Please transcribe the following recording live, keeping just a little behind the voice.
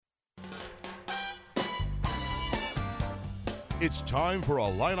It's time for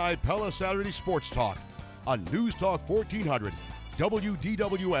Illini Pella Saturday Sports Talk on News Talk 1400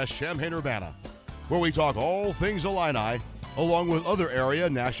 WDWS Champaign-Urbana, where we talk all things Illini along with other area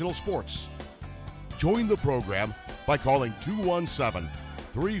national sports. Join the program by calling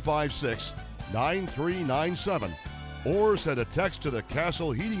 217-356-9397 or send a text to the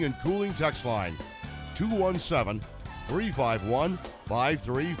Castle Heating and Cooling text line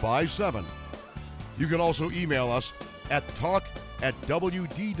 217-351-5357. You can also email us at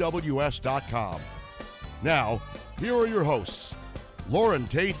talk@wdws.com. Now, here are your hosts, Loren,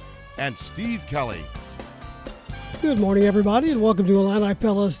 Tate, and Steve Kelly. Good morning, everybody, and welcome to Illini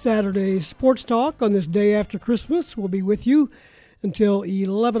Pella Saturday Sports Talk on this day after Christmas. We'll be with you until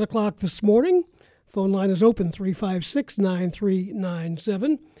 11 o'clock this morning. Phone line is open,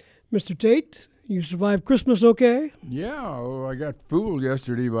 356-9397. Mr. Tate, you survived Christmas okay? Yeah, I got fooled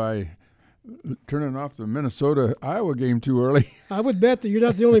yesterday by turning off the Minnesota-Iowa game too early. I would bet that you're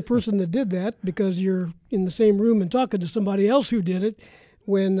not the only person that did that because you're in the same room and talking to somebody else who did it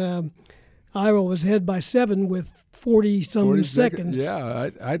when Iowa was ahead by 7 with 40-some seconds.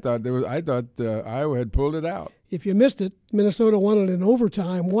 Yeah, I thought Iowa had pulled it out. If you missed it, Minnesota won it in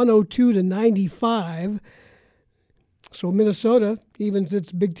overtime, 102-95. So Minnesota evens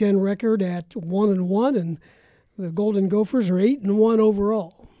its Big Ten record at 1-1, and the Golden Gophers are 8-1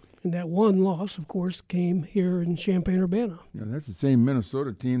 overall. And that one loss, of course, came here in Champaign-Urbana. Yeah, that's the same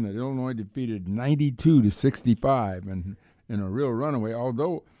Minnesota team that Illinois defeated 92-65 and in a real runaway.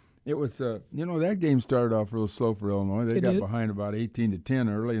 Although it was, that game started off real slow for Illinois. They got behind about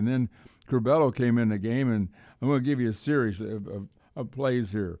 18-10 early, and then Curbelo came in the game. And I'm going to give you a series of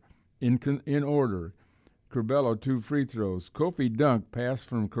plays here in order. Curbelo, 2 free throws. Kofi dunk, pass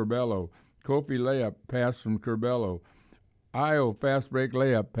from Curbelo. Kofi layup, pass from Curbelo. Io fast break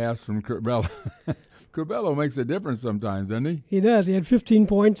layup, pass from Curbelo. Curbelo makes a difference sometimes, doesn't he? He does. He had 15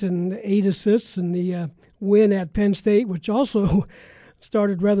 points and 8 assists in the win at Penn State, which also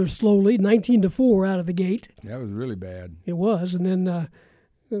started rather slowly, 19-4 out of the gate. That was really bad. It was, and then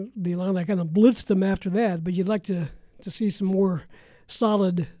the Illini kind of blitzed them after that. But you'd like to see some more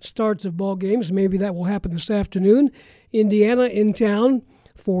solid starts of ball games. Maybe that will happen this afternoon. Indiana in town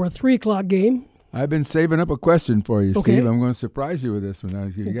for a 3 o'clock game. I've been saving up a question for you, Okay. Steve. I'm going to surprise you with this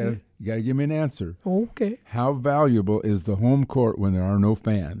one. You got to give me an answer. Okay. How valuable is the home court when there are no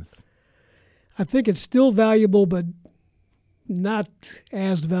fans? I think it's still valuable, but not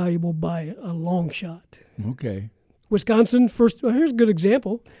as valuable by a long shot. Okay. Wisconsin, here's a good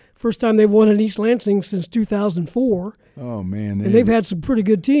example. First time they've won in East Lansing since 2004. Oh, man. And they've had some pretty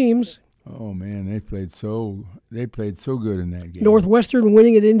good teams. Oh, man, they played so good in that game. Northwestern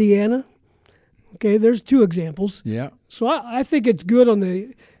winning at Indiana. Okay, there's 2 examples. Yeah. So I think it's good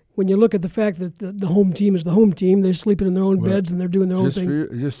when you look at the fact that the home team is the home team. They're sleeping in their own beds and they're doing their own thing.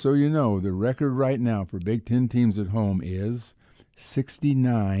 Just so you know, the record right now for Big Ten teams at home is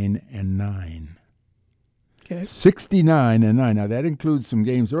 69-9. Okay. 69-9. Now that includes some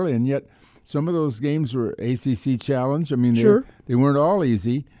games early, and yet some of those games were ACC challenge. I mean, they weren't all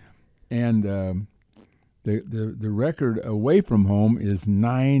easy, and the record away from home is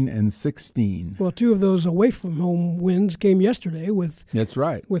 9-16. Well, 2 of those away from home wins came yesterday with That's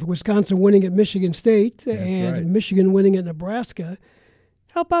right. With Wisconsin winning at Michigan State and right. Michigan winning at Nebraska.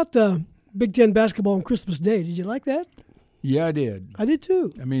 How about Big Ten basketball on Christmas Day? Did you like that? Yeah, I did. I did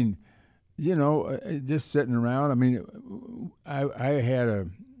too. I mean, just sitting around. I mean, I had a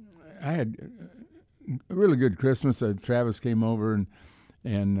really good Christmas. Travis came over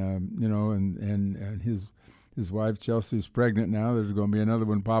and his wife Chelsea's pregnant now. There's going to be another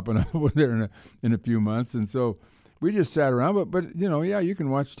one popping up over there in a few months, and so we just sat around. But you can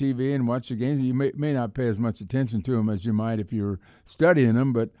watch TV and watch the games. You may not pay as much attention to them as you might if you were studying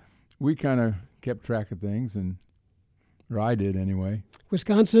them, but we kind of kept track of things, or I did anyway.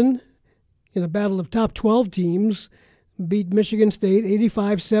 Wisconsin, in a battle of top 12 teams, beat Michigan State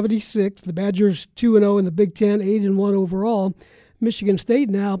 85-76. The Badgers 2-0 in the Big Ten, 8-1 overall. Michigan State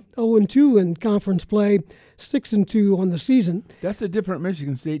now 0-2 in conference play, 6-2 on the season. That's a different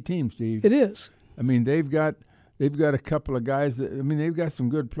Michigan State team, Steve. It is. I mean, they've got a couple of guys they've got some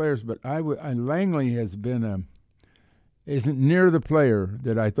good players, but Langley isn't near the player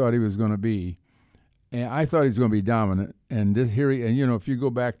that I thought he was going to be, and I thought he was going to be dominant. And if you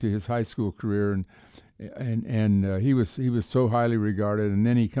go back to his high school career and he was so highly regarded, and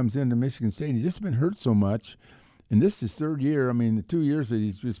then he comes into Michigan State and he's just been hurt so much. And this is his 3rd year. I mean, the 2 years that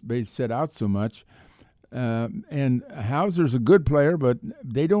he's just been set out so much. And Hauser's a good player, but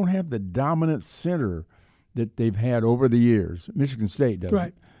they don't have the dominant center that they've had over the years. Michigan State doesn't.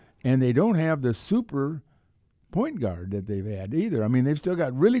 Right. And they don't have the super point guard that they've had either. I mean, they've still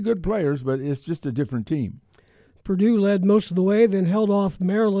got really good players, but it's just a different team. Purdue led most of the way, then held off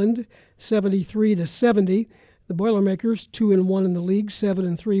Maryland 73-70. The Boilermakers 2-1 in the league,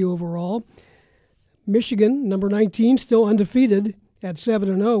 7-3 overall. Michigan, number 19, still undefeated at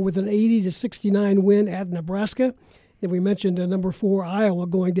 7-0 with an 80-69 win at Nebraska. Then we mentioned number 4 Iowa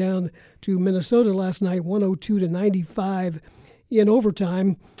going down to Minnesota last night, 102-95 in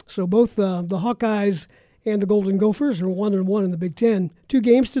overtime. So both the Hawkeyes and the Golden Gophers are 1-1 in the Big Ten. 2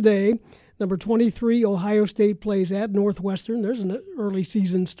 games today. Number 23, Ohio State plays at Northwestern. There's an early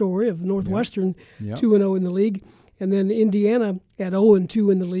season story of Northwestern 2-0 in the league. And then Indiana at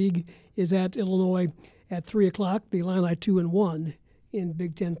 0-2 in the league is at Illinois at 3 o'clock. The Illini 2-1 in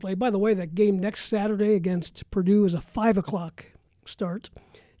Big Ten play. By the way, that game next Saturday against Purdue is a 5 o'clock start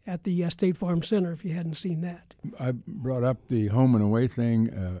at the State Farm Center, if you hadn't seen that. I brought up the home and away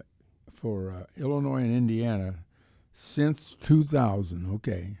thing for Illinois and Indiana since 2000,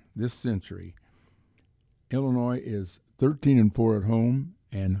 this century. Illinois is 13-4 at home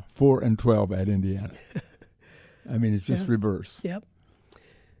and 4-12 at Indiana. I mean, it's just reverse. Yep.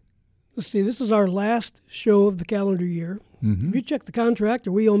 Let's see, this is our last show of the calendar year. Mm-hmm. Have you checked the contract?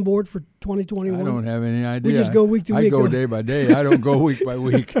 Are we on board for 2021? I don't have any idea. We just go week to week. I go day by day. I don't go week by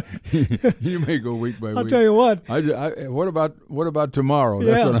week. You may go week by week. I'll tell you what. What about tomorrow?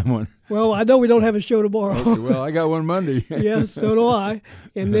 That's what I'm on. Well, I know we don't have a show tomorrow. Okay, well, I got one Monday. Yes, so do I.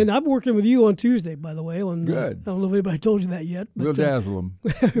 And then I'm working with you on Tuesday, by the way. Good. I don't know if anybody told you that yet. But, we'll dazzle them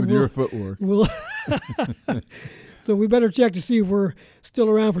with your footwork. So we better check to see if we're still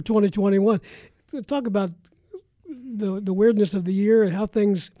around for 2021. Talk about the weirdness of the year and how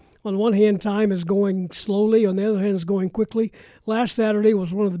things, on one hand, time is going slowly. On the other hand, is going quickly. Last Saturday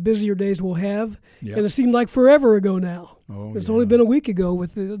was one of the busier days we'll have, and it seemed like forever ago now. It's only been a week ago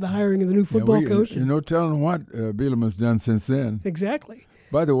with the hiring of the new football coach. No telling what Bielema has done since then. Exactly.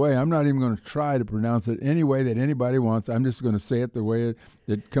 By the way, I'm not even going to try to pronounce it any way that anybody wants. I'm just going to say it the way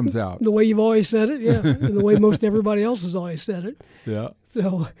it comes out. The way you've always said it, yeah, and the way most everybody else has always said it. Yeah.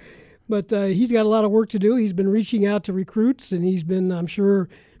 So, but he's got a lot of work to do. He's been reaching out to recruits, and he's been, I'm sure,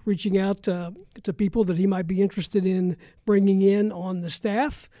 reaching out to people that he might be interested in bringing in on the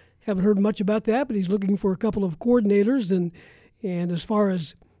staff. Haven't heard much about that, but he's looking for a couple of coordinators, and as far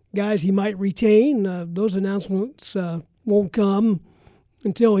as guys he might retain, those announcements won't come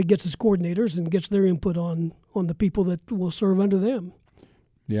until he gets his coordinators and gets their input on the people that will serve under them.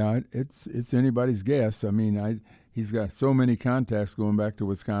 Yeah, it's anybody's guess. I mean, he's got so many contacts going back to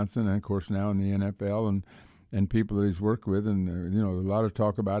Wisconsin, and of course now in the NFL, and people that he's worked with, and a lot of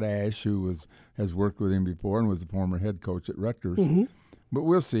talk about Ash, who has worked with him before and was the former head coach at Rutgers. Mm-hmm. But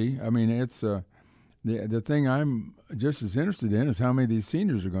we'll see. I mean, it's the thing I'm just as interested in is how many of these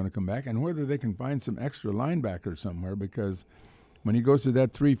seniors are going to come back, and whether they can find some extra linebackers somewhere, because when he goes to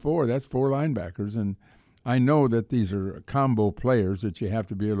that 3-4, that's 4 linebackers, and I know that these are combo players that you have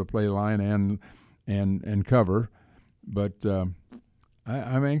to be able to play line and cover, but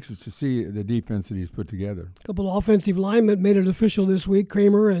I'm anxious to see the defense that he's put together. A couple of offensive linemen made it official this week.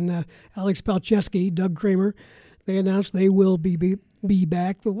 Kramer and Alex Palczewski, Doug Kramer, they announced they will be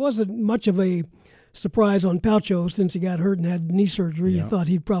back. There wasn't much of a surprise on Palcho since he got hurt and had knee surgery. You thought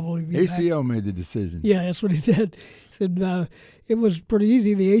he'd probably be ACL back. Made the decision. Yeah, that's what he said. He said it was pretty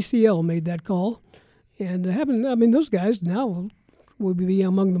easy. The ACL made that call. And those guys now will be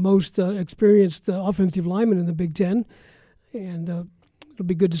among the most experienced offensive linemen in the Big Ten. And it'll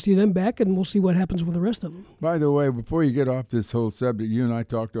be good to see them back, and we'll see what happens with the rest of them. By the way, before you get off this whole subject, you and I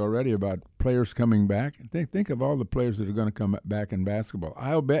talked already about players coming back. Think of all the players that are going to come back in basketball.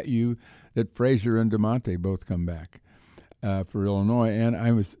 I'll bet you that Frazier and DeMonte both come back for Illinois. And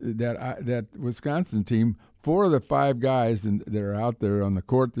that Wisconsin team, 4 of the 5 guys that are out there on the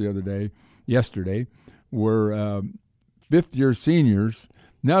court yesterday, were fifth-year seniors.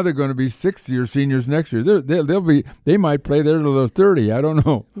 Now they're going to be sixth-year seniors next year. They might play there till they're 30. I don't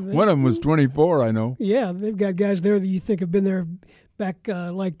know. One of them was 24. I know. Yeah, they've got guys there that you think have been there back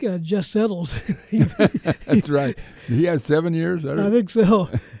like Jess Settles. That's right. He has 7 years. I think so.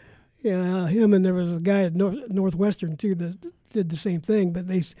 Yeah, him, and there was a guy at Northwestern too that did the same thing. But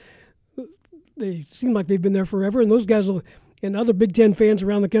they seem like they've been there forever, and those guys will. And other Big Ten fans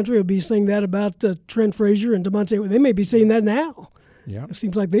around the country will be saying that about Trent Frazier and DeMonte. They may be saying that now. Yeah, it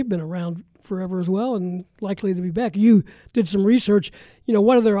seems like they've been around forever as well and likely to be back. You did some research.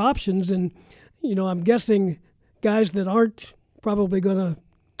 What are their options? And, I'm guessing guys that aren't probably going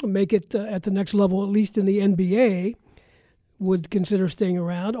to make it at the next level, at least in the NBA, would consider staying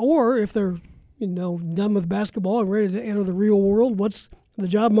around. Or if they're, done with basketball and ready to enter the real world, what's the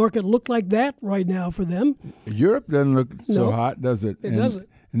job market look like that right now for them. Europe doesn't look so hot, does it? It doesn't.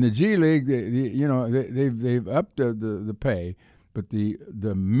 In the G League, they've upped the pay, but the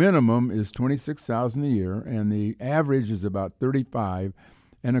minimum is $26,000 a year, and the average is about $35,000.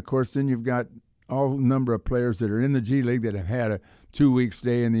 And of course, then you've got all number of players that are in the G League that have had a 2-week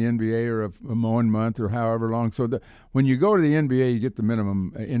stay in the NBA or a 1 month or however long. So when you go to the NBA, you get the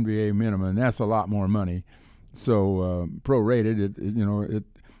minimum NBA minimum, and that's a lot more money. So prorated,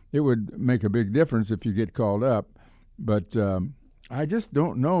 it would make a big difference if you get called up, but. I just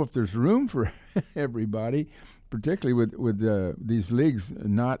don't know if there's room for everybody, particularly with these leagues.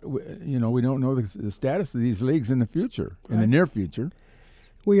 We don't know the status of these leagues in the future, in the near future.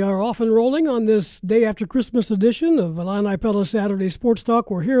 We are off and rolling on this day after Christmas edition of Illini Pella Saturday Sports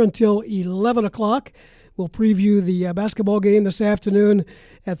Talk. We're here until 11 o'clock. We'll preview the basketball game this afternoon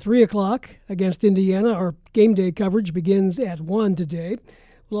at 3 o'clock against Indiana. Our game day coverage begins at 1 today.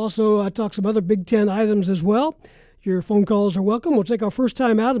 We'll also talk some other Big Ten items as well. Your phone calls are welcome. We'll take our first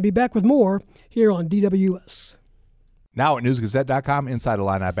time out and be back with more here on DWS. Now at newsgazette.com, Inside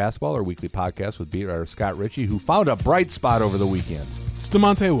Illini Basketball, our weekly podcast with beat writer Scott Ritchie, who found a bright spot over the weekend. It's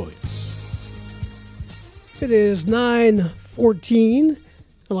DeMonte Williams. It is 9:14.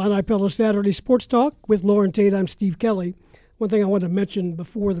 Illini Pella Saturday Sports Talk with Loren Tate. I'm Steve Kelly. One thing I wanted to mention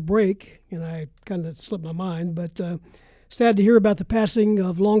before the break, and I kind of slipped my mind, but sad to hear about the passing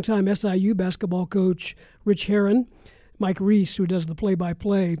of longtime SIU basketball coach Rich Herron. Mike Reese, who does the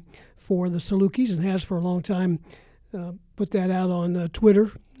play-by-play for the Salukis and has for a long time, put that out on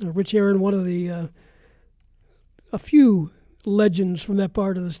Twitter. Rich Herron, one of the a few legends from that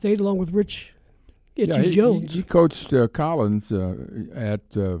part of the state, along with Rich Itchy Jones. He coached Collins at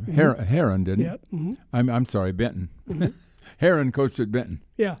Herron, didn't he? Yeah. Mm-hmm. I'm sorry, Benton. Mm-hmm. Herron coached at Benton.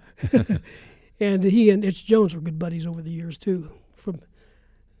 Yeah. And he and Itch Jones were good buddies over the years, too, from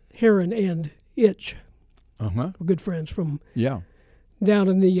Herron and Itch. We're good friends from down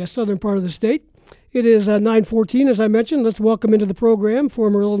in the southern part of the state. It is 9:14, as I mentioned. Let's welcome into the program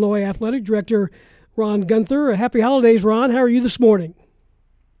former Illinois Athletic Director Ron Guenther. Happy holidays, Ron. How are you this morning?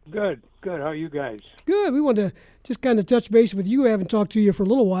 Good. How are you guys? Good. We wanted to just kind of touch base with you. I haven't talked to you for a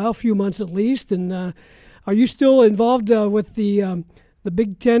little while, a few months at least. And are you still involved with the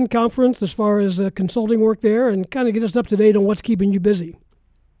Big Ten Conference as far as consulting work there, and kind of get us up to date on what's keeping you busy?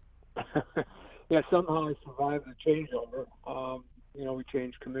 Yeah, somehow I survived the changeover. We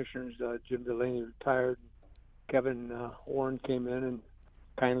changed commissioners. Jim Delaney retired. Kevin Warren came in and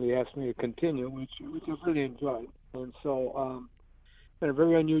kindly asked me to continue, which I really enjoyed. And so it's been a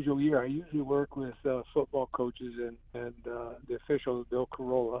very unusual year. I usually work with football coaches and the officials, Bill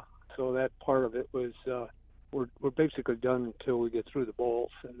Carolla. So that part of it was we're basically done until we get through the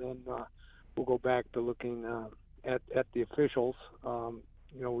bowls, and then we'll go back to looking at the officials.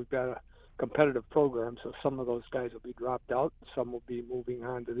 We've got a competitive program, so some of those guys will be dropped out, some will be moving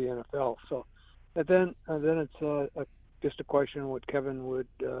on to the NFL. So, and then it's just a question of what Kevin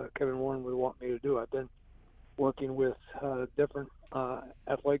Warren would want me to do. I've been working with different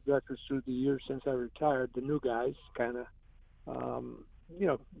athletic directors through the years since I retired. The new guys, kind of,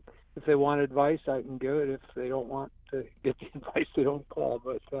 if they want advice, I can give it. If they don't want to get the advice, they don't call.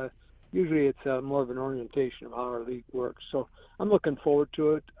 But usually it's more of an orientation of how our league works. So I'm looking forward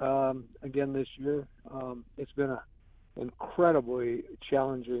to it. Again, this year, it's been an incredibly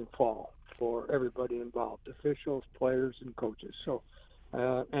challenging fall for everybody involved, officials, players, and coaches. So,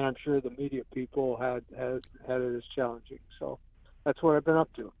 and I'm sure the media people had it as challenging. So that's what I've been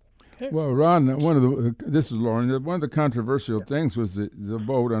up to. Well, Ron, this is Loren. One of the controversial things was the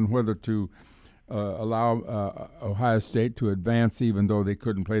vote on whether to allow Ohio State to advance, even though they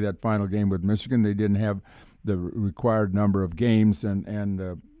couldn't play that final game with Michigan. They didn't have the required number of games, and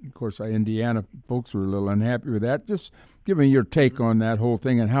of course, Indiana folks were a little unhappy with that. Just give me your take on that whole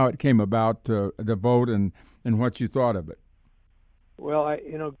thing and how it came about, the vote, and what you thought of it. Well,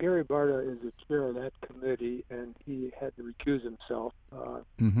 Gary Barta is the chair of that committee, and he had to recuse himself.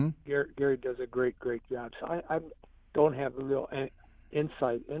 Gary does a great job. So I don't have a real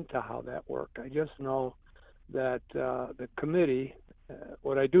insight into how that worked. I just know that the committee,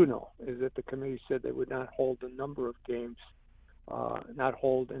 what I do know is that the committee said they would not hold the number of games, not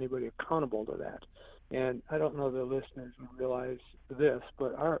hold anybody accountable to that. And I don't know the listeners would realize this,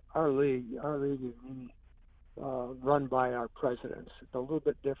 but our league is really run by our presidents. It's a little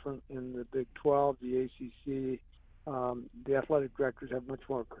bit different in the Big 12, the ACC. The athletic directors have much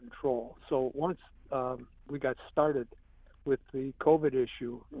more control. So once we got started with the COVID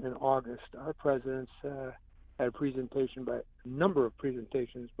issue in August, our presidents had a number of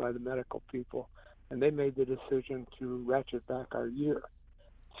presentations by the medical people, and they made the decision to ratchet back our year.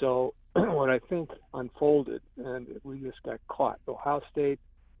 So what I think unfolded, and we just got caught. Ohio State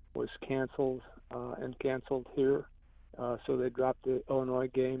was canceled and canceled here, so they dropped the Illinois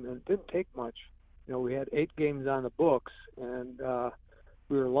game, and it didn't take much. We had 8 games on the books, and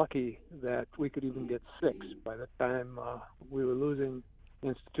we were lucky that we could even get 6. By the time we were losing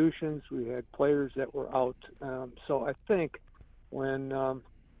institutions, we had players that were out. So I think when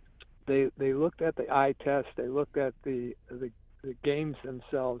they looked at the eye test, they looked at the games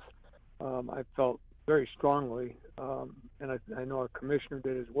themselves, I felt very strongly, and I know our commissioner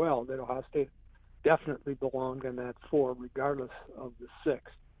did as well, that Ohio State definitely belonged in that 4 regardless of the 6.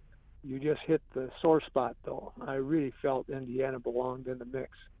 You just hit the sore spot, though. I really felt Indiana belonged in the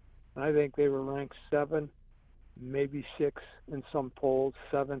mix. And I think they were ranked 7, maybe 6 in some polls,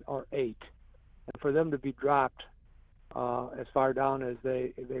 7 or 8. And for them to be dropped as far down as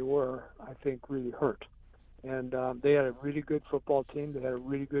they were, I think really hurt. And they had a really good football team. They had a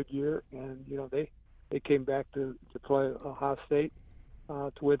really good year. And, they came back to play Ohio State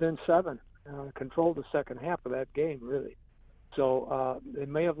to within 7. Controlled the second half of that game, really. So they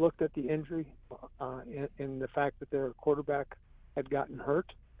may have looked at the injury in the fact that their quarterback had gotten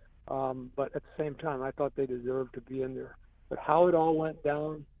hurt. But at the same time, I thought they deserved to be in there. But how it all went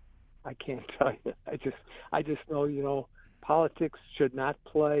down, I can't tell you. I just know, politics should not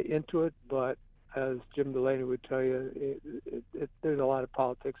play into it. But as Jim Delaney would tell you, there's a lot of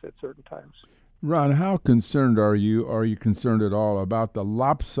politics at certain times. Ron, how concerned are you? Are you concerned at all about the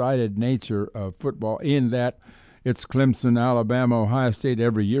lopsided nature of football in that it's Clemson, Alabama, Ohio State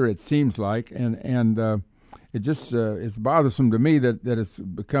every year, it seems like, and it just it's bothersome to me that it's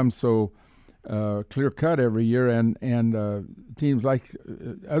become so clear-cut every year, and teams like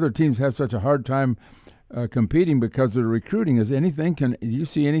other teams have such a hard time competing because of the recruiting. Do you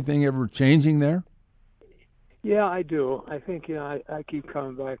see anything ever changing there? Yeah, I do. I think, I keep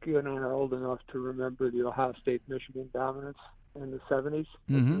coming back. You and I are old enough to remember the Ohio State-Michigan dominance in the 70s, as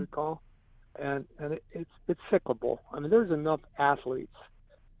you recall. And it's cyclical. I mean, there's enough athletes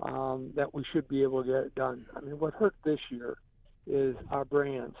that we should be able to get it done. I mean, what hurt this year is our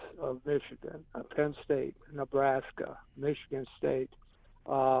brands of Michigan, Penn State, Nebraska, Michigan State,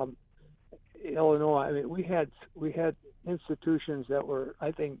 Illinois. I mean, we had institutions that were,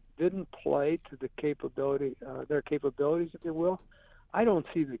 I think, didn't play to the capability, their capabilities, if you will. I don't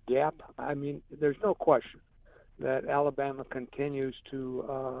see the gap. I mean, there's no question that Alabama continues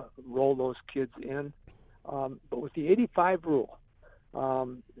to roll those kids in. But with the 85 rule,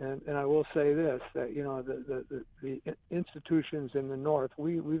 and I will say this, that, the institutions in the North,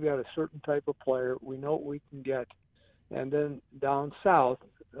 we've got a certain type of player. We know what we can get. And then down south,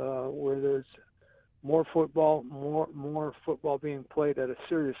 where there's more football being played at a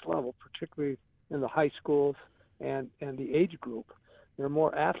serious level, particularly in the high schools and the age group, there are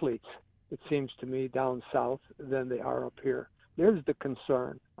more athletes, it seems to me, down south than they are up here. There's the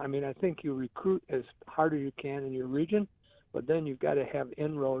concern. I mean, I think you recruit as hard as you can in your region, but then you've got to have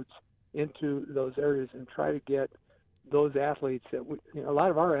inroads into those areas and try to get those athletes that a lot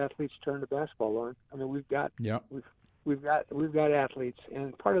of our athletes turn to basketball, Loren. I mean, we've got athletes,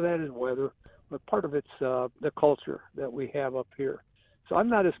 and part of that is weather, but part of it's the culture that we have up here. So I'm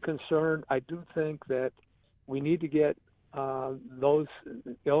not as concerned. I do think that we need to get those,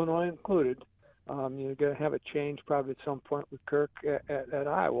 Illinois included. You're going to have a change probably at some point with Kirk at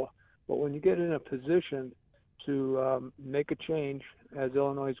Iowa. But when you get in a position to make a change, as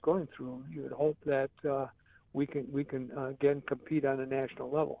Illinois is going through, you would hope that we can again compete on a national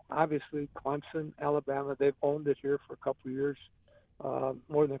level. Obviously, Clemson, Alabama, they've owned it here for a couple of years,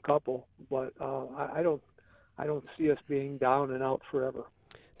 more than a couple. But I don't see us being down and out forever.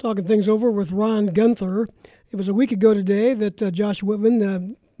 Talking things over with Ron Guenther. It was a week ago today that Josh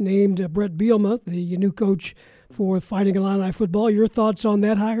Whitman named Brett Bielema the new coach for Fighting Illini football. Your thoughts on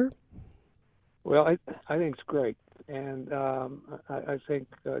that hire? Well, I think it's great, and I think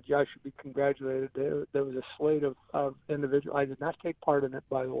Josh should be congratulated. There was a slate of individuals. I did not take part in it,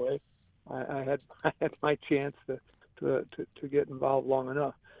 by the way. I had my chance to get involved long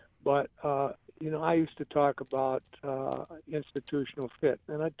enough, but I used to talk about institutional fit,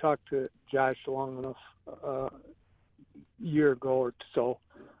 and I talked to Josh long enough a year ago or so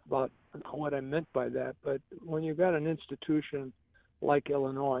about what I meant by that. But when you've got an institution like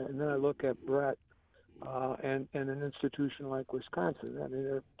Illinois, and then I look at Brett and an institution like Wisconsin, I mean,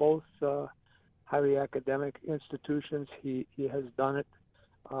 they're both highly academic institutions. He has done it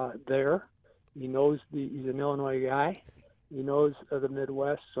there. He knows he's an Illinois guy. He knows the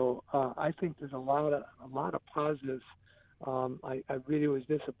Midwest, so I think there's a lot of positives. I really was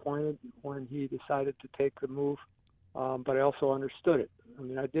disappointed when he decided to take the move, but I also understood it. I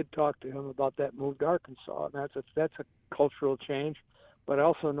mean, I did talk to him about that move to Arkansas, and that's a cultural change. But I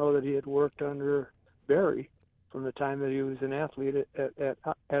also know that he had worked under Barry from the time that he was an athlete at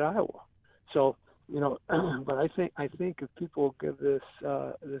Iowa. So, but I think if people give this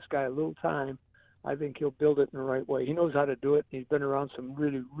guy a little time, I think he'll build it in the right way. He knows how to do it. He's been around some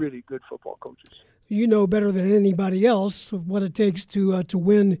really, really good football coaches. You know better than anybody else what it takes to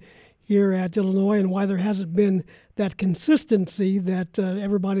win here at Illinois and why there hasn't been that consistency that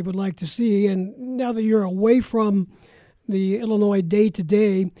everybody would like to see. And now that you're away from the Illinois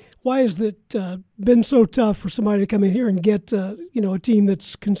day-to-day, why has it been so tough for somebody to come in here and get a team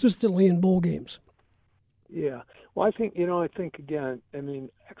that's consistently in bowl games? Yeah. Well, I think again, I mean,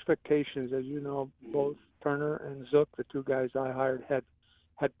 expectations, as you know, both Turner and Zook, the two guys I hired, had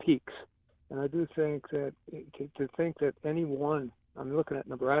peaks. And I do think that to think that anyone, I'm looking at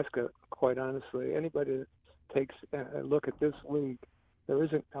Nebraska, quite honestly, anybody that takes a look at this league, there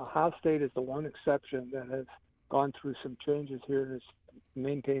isn't, Ohio State is the one exception that has gone through some changes here and has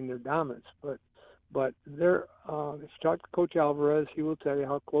maintained their dominance. But they're, if you talk to Coach Alvarez, he will tell you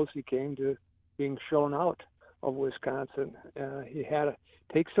how close he came to being shown out of Wisconsin. He had to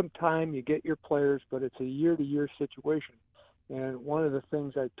take some time, you get your players, but it's a year-to-year situation. And one of the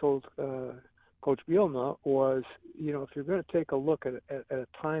things I told Coach Bielema was, if you're going to take a look at a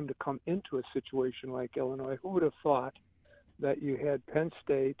time to come into a situation like Illinois, who would have thought that you had Penn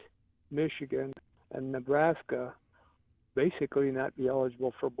State, Michigan, and Nebraska basically not be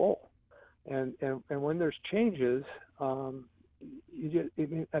eligible for bowl? And when there's changes, I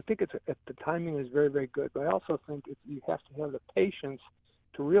think the timing is very, very good. But I also think you have to have the patience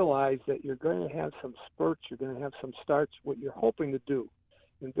to realize that you're going to have some spurts, you're going to have some starts. What you're hoping to do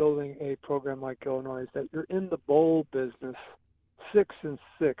in building a program like Illinois is that you're in the bowl business. 6-6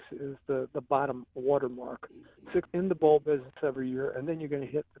 is the bottom watermark. 6 in the bowl business every year, and then you're going to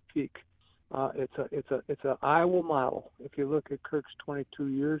hit the peak. It's a Iowa model. If you look at Kirk's 22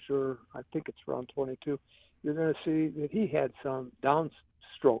 years, or I think it's around 22, you're going to see that he had some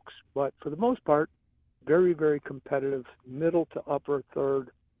downstrokes, but for the most part, very, very competitive, middle to upper third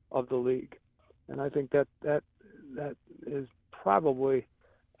of the league, and I think that is probably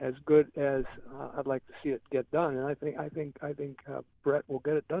as good as I'd like to see it get done, and I think Brett will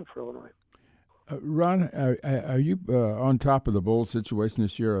get it done for Illinois. Ron, are you on top of the bowl situation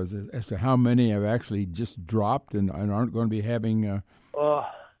this year as to how many have actually just dropped and aren't going to be having?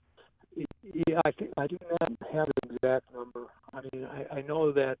 Yeah, I do not have an exact number. I mean, I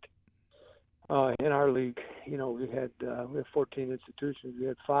know that in our league, we had 14 institutions. We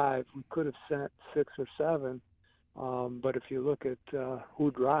had 5. We could have sent 6 or 7. But if you look at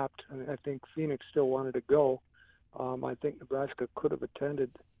who dropped, I think Phoenix still wanted to go. I think Nebraska could have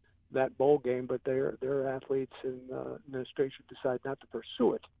attended that bowl game, but their athletes and administration decided not to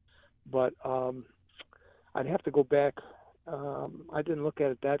pursue it. But I'd have to go back. I didn't look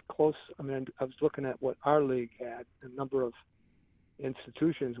at it that close. I mean, I was looking at what our league had, the number of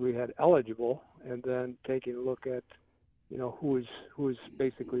institutions we had eligible, and then taking a look at, who was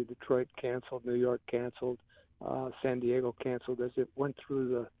basically Detroit canceled, New York canceled, San Diego canceled as it went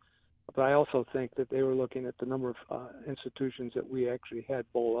through but I also think that they were looking at the number of institutions that we actually had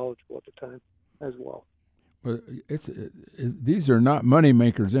bowl eligible at the time as well. Well, these are not money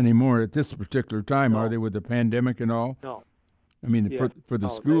makers anymore at this particular time, are they, with the pandemic and all? No. I mean, for the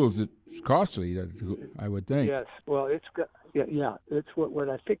schools, it's costly, I would think. Yes. Well, it's what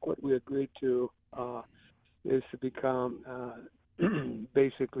I think what we agreed to is to become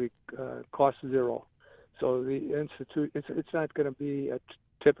basically cost zero. So the institute, it's not going to be a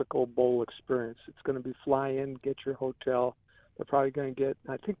typical bowl experience. It's going to be fly in, get your hotel. They're probably going to get.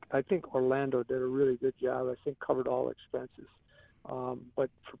 I think Orlando did a really good job. I think covered all expenses.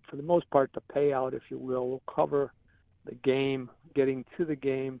 But for the most part, the payout, if you will cover the game, getting to the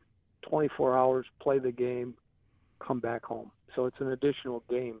game, 24 hours, play the game, come back home. So it's an additional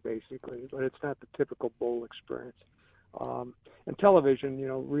game basically, but it's not the typical bowl experience. And television,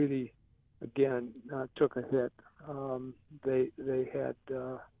 really, again, took a hit. They had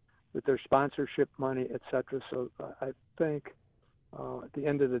with their sponsorship money, et cetera. So I think at the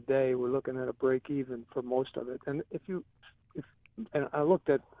end of the day, we're looking at a break even for most of it. And and I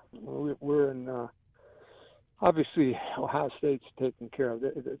looked at, we're in obviously Ohio State's taken care of.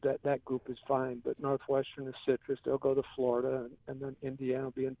 That group is fine, but Northwestern is citrus. They'll go to Florida, and then Indiana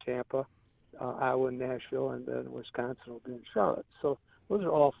will be in Tampa, Iowa and Nashville, and then Wisconsin will be in Charlotte. So those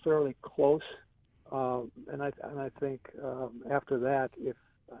are all fairly close. And I think after that,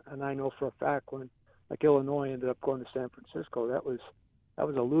 and I know for a fact when like Illinois ended up going to San Francisco, that was a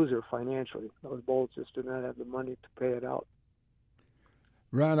loser financially. Those bowls just did not have the money to pay it out.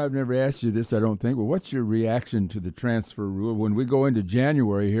 Ron, I've never asked you this, I don't think, but what's your reaction to the transfer rule? When we go into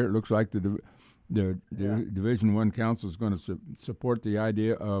January here, it looks like the Division I Council is going to support the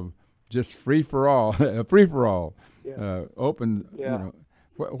idea of just free-for-all, open,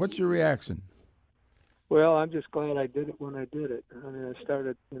 What's your reaction? Well, I'm just glad I did it when I did it. I mean, I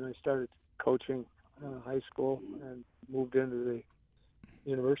started coaching high school and moved into the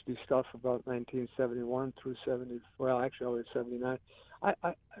university stuff about 1971 through 70. Well, actually, I was 79.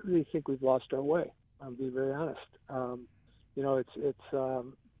 I really think we've lost our way. I'll be very honest. It's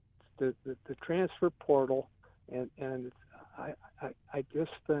the transfer portal, and I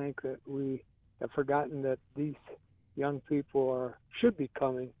just think that we have forgotten that these young people should be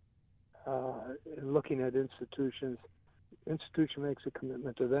coming and looking at institutions. Institution makes a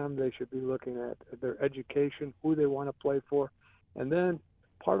commitment to them. They should be looking at their education, who they want to play for, and then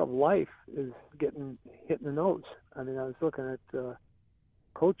part of life is getting hit in the nose. I mean, I was looking at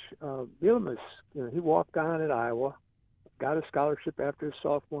Coach Bielema's. He walked on at Iowa, got a scholarship after his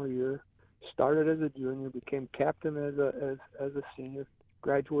sophomore year, started as a junior, became captain as a senior,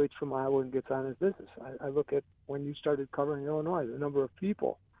 graduates from Iowa and gets on his business. I look at when you started covering Illinois, the number of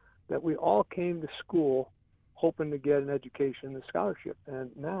people that we all came to school hoping to get an education and a scholarship,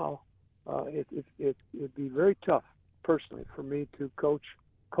 and now it'd be very tough personally for me to coach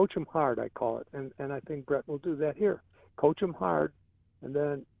them hard, I call it, and I think Brett will do that here. Coach them hard, and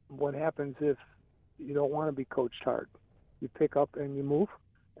then what happens if you don't want to be coached hard? You pick up and you move,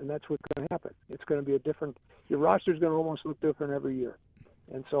 and that's what's going to happen. It's going to be your roster's going to almost look different every year.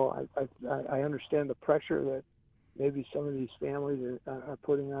 And so I understand the pressure that maybe some of these families are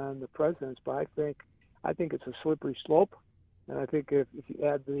putting on the presidents, but I think it's a slippery slope, and I think if you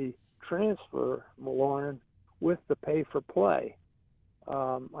add the transfer, Loren, with the pay for play,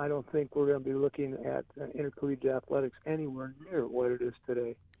 I don't think we're going to be looking at intercollegiate athletics anywhere near what it is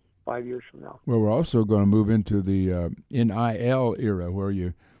today 5 years from now. Well, we're also going to move into the NIL era where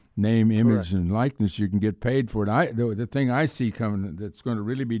you name, image, Correct. and likeness, you can get paid for it. The thing I see coming that's going to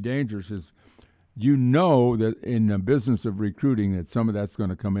really be dangerous is that in the business of recruiting that some of that's going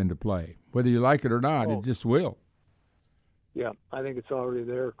to come into play. Whether you like it or not, it just will. Yeah, I think it's already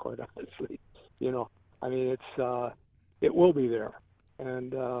there, quite honestly. I mean, it will be there.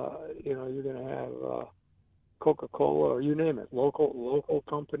 And, you're going to have Coca-Cola or you name it, local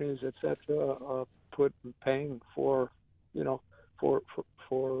companies, et cetera, paying for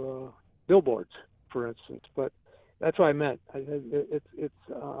billboards, for instance. But that's what I meant. I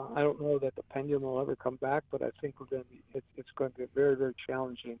don't know that the pendulum will ever come back, but I think it's going to be a very, very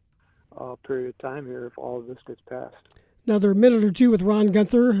challenging period of time here if all of this gets passed. Another minute or two with Ron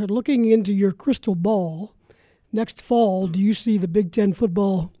Guenther. Looking into your crystal ball, next fall, do you see the Big Ten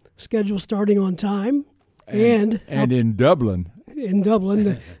football schedule starting on time? And in Dublin. In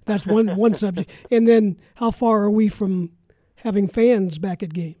Dublin, that's one subject. And then how far are we from having fans back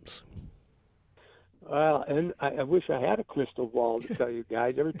at games? Well, and I wish I had a crystal ball to tell you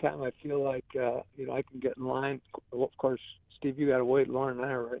guys. Every time I feel like I can get in line. Well, of course, Steve, you got to wait. Loren and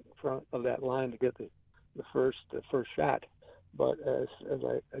I are right in front of that line to get the first shot. But as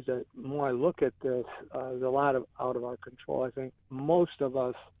I more I look at this, there's a lot out of our control. I think most of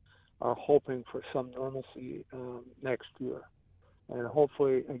us are hoping for some normalcy next year, and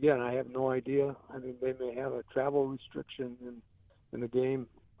hopefully, again, I have no idea. I mean, they may have a travel restriction in the game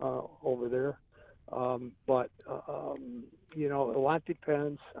over there. But a lot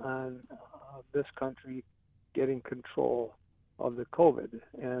depends on this country getting control of the COVID,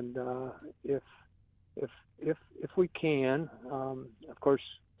 and if we can, of course,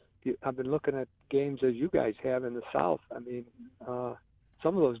 I've been looking at games as you guys have in the South. I mean,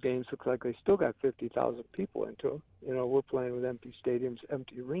 some of those games look like they still got 50,000 people into them. We're playing with empty stadiums,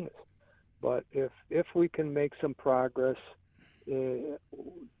 empty arenas. But if we can make some progress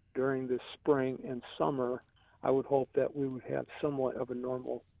during the spring and summer, I would hope that we would have somewhat of a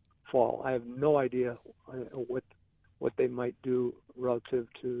normal fall. I have no idea what they might do relative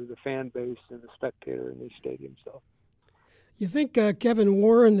to the fan base and the spectator in these stadiums, though. You think Kevin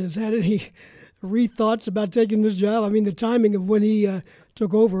Warren has had any rethoughts about taking this job? I mean, the timing of when he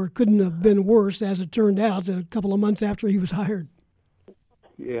took over couldn't have been worse, as it turned out, a couple of months after he was hired.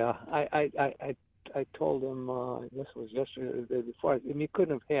 Yeah, I told him, this was yesterday or the day before, he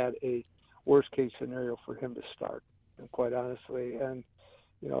couldn't have had a worst-case scenario for him to start, quite honestly. And,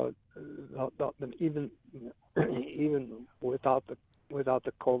 even without the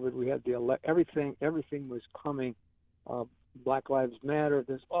COVID, we had everything was coming. Black Lives Matter.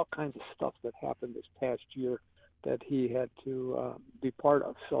 There's all kinds of stuff that happened this past year that he had to be part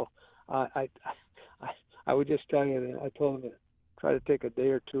of. So I would just tell you that I told him to try to take a day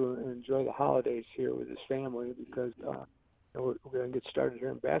or two and enjoy the holidays here with his family because we're going to get started here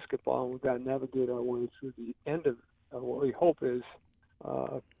in basketball, and we've got to navigate our way through the end of what we hope is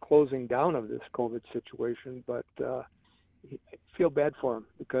closing down of this COVID situation. But I feel bad for him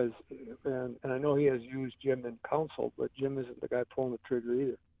because, and I know he has used Jim in counsel, but Jim isn't the guy pulling the trigger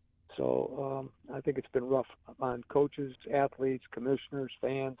either. So I think it's been rough on coaches, athletes, commissioners,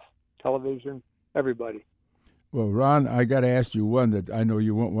 fans, television, everybody. Well, Ron, I got to ask you one that I know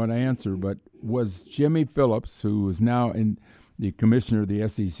you won't want to answer, but was Jimmy Phillips, who is now in the commissioner of the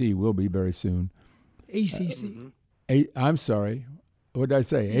SEC, will be very soon. ACC. I'm sorry. What did I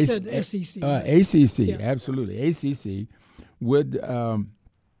say? You said SEC. ACC, Yeah. Absolutely. ACC.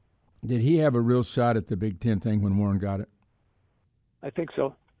 Did he have a real shot at the Big Ten thing when Warren got it? I think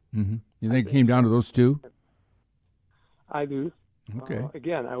so. Mm-hmm. You think it came down to those two? I do. Okay.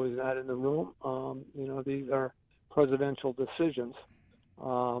 Again, I was not in the room. These are presidential decisions.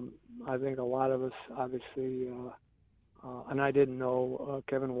 I think a lot of us, obviously, and I didn't know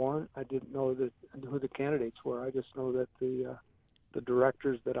Kevin Warren. I didn't know who the candidates were. I just know that the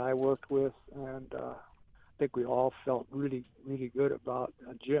directors that I worked with, and I think we all felt really, really good about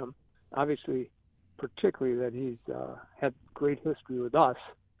Jim. Obviously, particularly that he's had great history with us,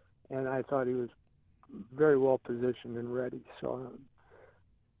 and I thought he was very well positioned and ready. So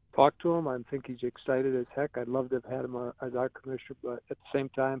talk to him. I think he's excited as heck. I'd love to have had him as our commissioner, but at the same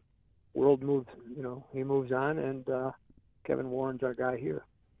time, world moves. He moves on, and Kevin Warren's our guy here.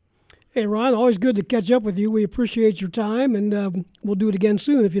 Hey, Ron, always good to catch up with you. We appreciate your time, and we'll do it again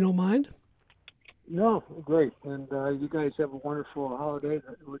soon if you don't mind. No, great. And you guys have a wonderful holiday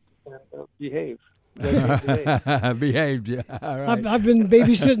and behave. Behaved, yeah. All right. I've been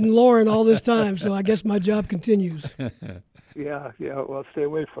babysitting Loren all this time, so I guess my job continues. Yeah. Well, stay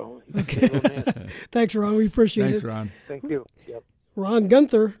away from him. Okay. Thanks, Ron. We appreciate it. Thanks, Ron. Thank you. Yep. Ron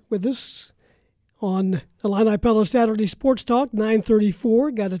Guenther with us on Illini Pella Saturday Sports Talk,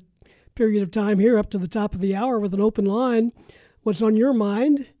 9:34. Got a period of time here up to the top of the hour with an open line. What's on your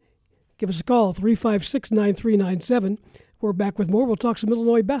mind? Give us a call, 356-9397. We're back with more. We'll talk some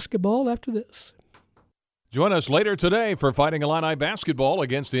Illinois basketball after this. Join us later today for Fighting Illini basketball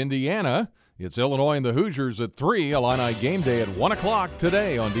against Indiana. It's Illinois and the Hoosiers at 3. Illini game day at 1 o'clock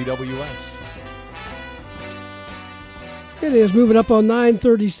today on DWS. It is moving up on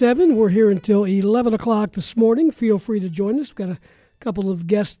 9:37. We're here until 11 o'clock this morning. Feel free to join us. We've got a couple of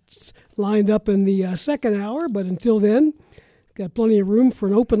guests lined up in the second hour, but until then, got plenty of room for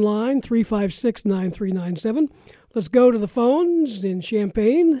an open line, 356-9397. Let's go to the phones in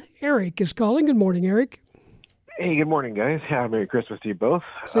Champaign. Eric is calling. Good morning, Eric. Hey, good morning, guys. Merry Christmas to you both.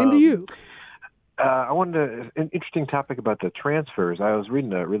 Same to you. I wanted an interesting topic about the transfers. I was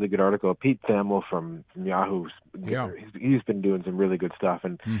reading a really good article. Pete Thamel from Yahoo. Yeah. He's been doing some really good stuff,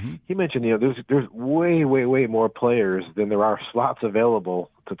 and he mentioned there's way more players than there are slots available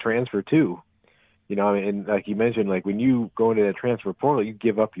to transfer to. And like you mentioned, like when you go into the transfer portal, you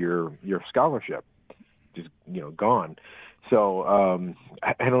give up your scholarship, just gone. So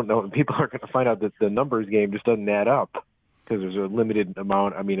I don't know. People are going to find out that the numbers game just doesn't add up because there's a limited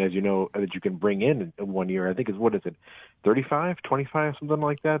amount. I mean, as you know, that you can bring in 1 year. I think what is it, 35, 25, something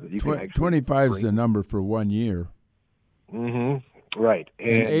like that? You can 25 is the number for 1 year. Mm-hmm. Right.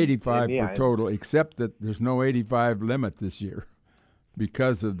 And 85 for total, except that there's no 85 limit this year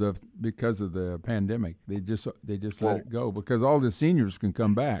because of the pandemic. They just let it go because all the seniors can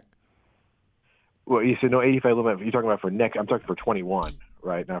come back. Well, you said no 85 limit. You're talking about for next. I'm talking for 21,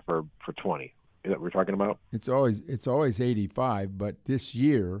 right? Not for 20. Is that what we're talking about? It's always 85, but this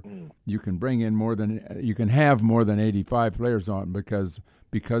year you can bring in you can have more than 85 players on because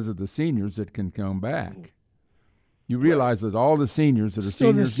of the seniors that can come back. You realize that all the seniors that are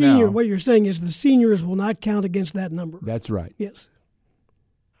seniors now. What you're saying is the seniors will not count against that number. That's right. Yes.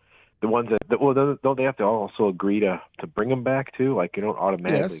 The ones don't they have to also agree to bring them back too? Like you don't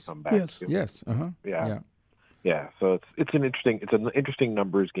automatically come back. Yes. Too. Yes. Uh-huh. Yeah. So it's an interesting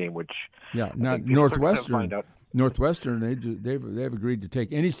numbers game, which Now Northwestern they've agreed to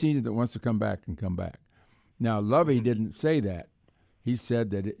take any senior that wants to come back and come back. Now Lovey didn't say that. He said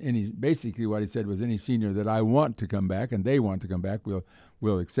that basically what he said was any senior that I want to come back and they want to come back,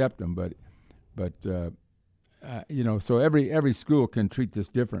 we'll accept them. But so every school can treat this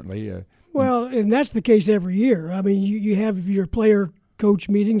differently. Well, and that's the case every year. I mean, you have your player-coach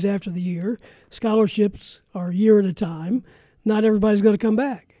meetings after the year. Scholarships are a year at a time. Not everybody's going to come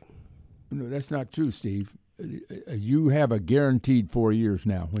back. No, that's not true, Steve. You have a guaranteed 4 years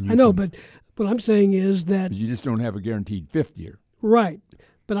now. I know, but what I'm saying is that you just don't have a guaranteed fifth year. Right.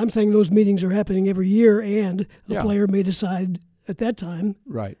 But I'm saying those meetings are happening every year, and the player may decide at that time.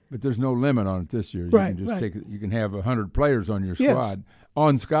 Right, but there's no limit on it this year. You Right, can just right. you can have 100 players on your Yes. squad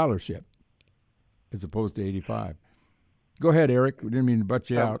on scholarship, as opposed to 85. Go ahead, Eric. We didn't mean to butt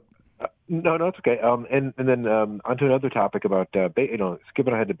you out. No, it's okay. And then onto another topic about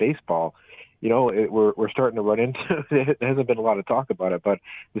skipping ahead to baseball. We're starting to run into. There hasn't been a lot of talk about it, but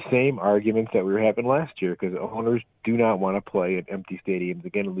the same arguments that we were having last year, because owners do not want to play at empty stadiums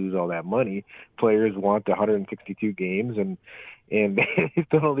again and lose all that money. Players want the 162 games, and they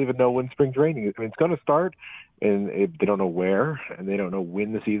still don't even know when spring training is. I mean, it's going to start, and they don't know where, and they don't know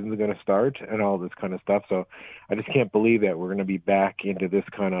when the season's going to start, and all this kind of stuff. So I just can't believe that we're going to be back into this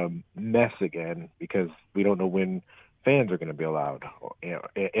kind of mess again, because we don't know when fans are going to be allowed,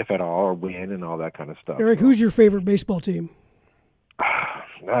 if at all, or when, and all that kind of stuff. Eric, who's your favorite baseball team?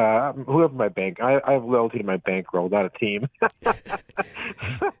 Whoever my bank. I have loyalty to my bankroll, not a team.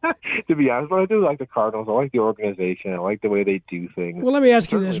 To be honest, but I do like the Cardinals. I like the organization. I like the way they do things. Well, let me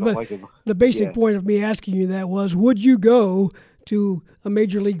ask you Certainly this. don't But like it. the basic Yeah. point of me asking you that was, would you go to a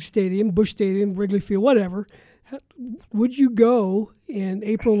major league stadium, Busch Stadium, Wrigley Field, whatever? Would you go in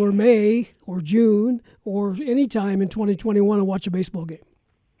April or May or June or any time in 2021 and watch a baseball game?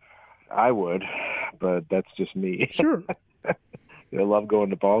 I would, but that's just me. Sure. I love going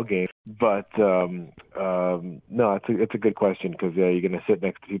to ball games, but no, it's a good question, because you're going to sit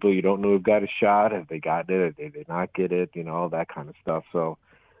next to people you don't know who've got a shot. Have they gotten it? Have they not get it? All that kind of stuff. So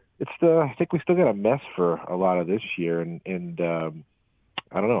I think we still got a mess for a lot of this year, and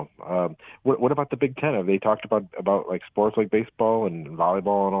I don't know. What about the Big Ten? Have they talked about like sports like baseball and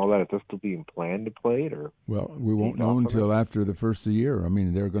volleyball and all that? Is this still being planned to play it, or? Well, we won't know until after the first of the year. I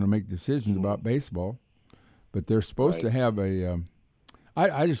mean, they're going to make decisions about baseball, but they're supposed to have a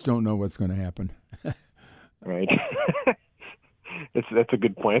I just don't know what's going to happen. Right. That's a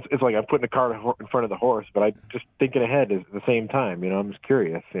good point. It's like I'm putting a cart in front of the horse, but I'm just thinking ahead at the same time. I'm just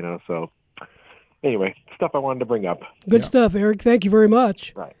curious. So anyway, stuff I wanted to bring up. Good stuff, Eric. Thank you very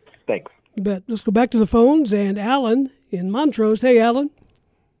much. Right. Thanks. You bet. Let's go back to the phones. And Alan in Montrose. Hey, Alan.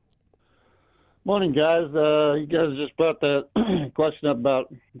 Morning, guys. You guys just brought that question up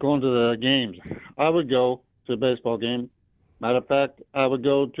about going to the games. I would go to a baseball game. Matter of fact, I would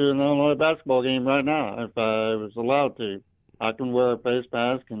go to an Illinois basketball game right now if I was allowed to. I can wear a face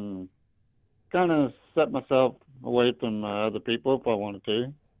mask and kind of set myself away from other people if I wanted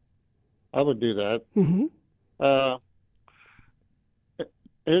to. I would do that. Mm-hmm.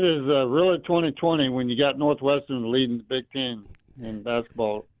 It is really 2020 when you got Northwestern leading the Big Ten in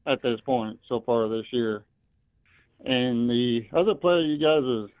basketball at this point so far this year. And the other player you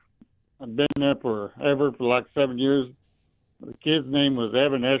guys have been there forever, for like 7 years, the kid's name was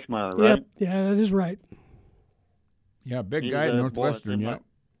Evan Eschmeyer, right? Yep. Yeah, that is right. Yeah, big He guy was at there, Northwestern, boy, yeah.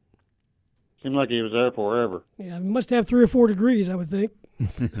 Seemed like he was there forever. Yeah, he must have 3 or 4 degrees, I would think.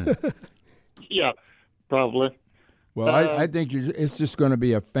 Yeah, probably. Well, I think it's just going to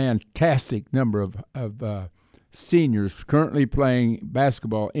be a fantastic number of seniors currently playing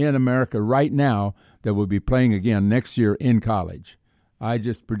basketball in America right now that will be playing again next year in college. I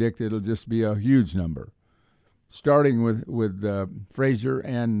just predict it'll just be a huge number, starting with Frazier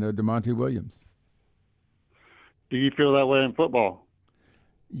and DeMonte Williams. Do you feel that way in football?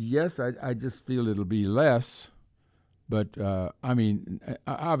 Yes, I just feel it'll be less. But, I mean,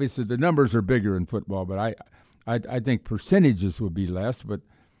 obviously the numbers are bigger in football, but I think percentages will be less. But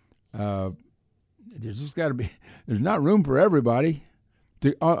there's just got to be – there's not room for everybody to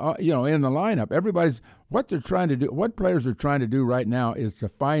in the lineup. What they're trying to do – what players are trying to do right now is to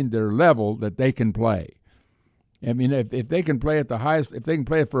find their level that they can play. I mean, if they can play at the highest – if they can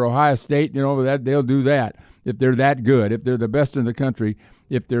play for Ohio State, that they'll do that if they're that good, if they're the best in the country.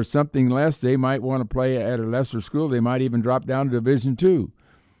 If there's something less, they might want to play at a lesser school. They might even drop down to Division II.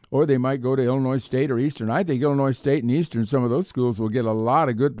 Or they might go to Illinois State or Eastern. I think Illinois State and Eastern, some of those schools will get a lot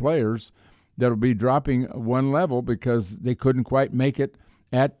of good players that will be dropping one level because they couldn't quite make it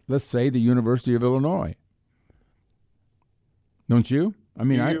at, let's say, the University of Illinois. Don't you? I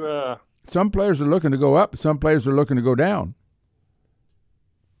mean, some players are looking to go up. Some players are looking to go down.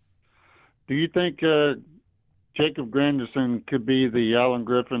 Do you think Jacob Granderson could be the Alan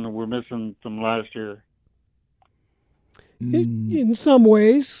Griffin that we're missing from last year? In some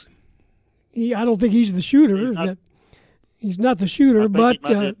ways, I don't think he's the shooter. He's not the shooter, but he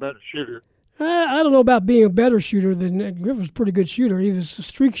might be a better shooter. I don't know about being a better shooter than Griffin's a pretty good shooter. He was a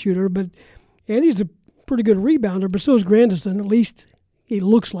streak shooter, and he's a pretty good rebounder. But so is Granderson. At least he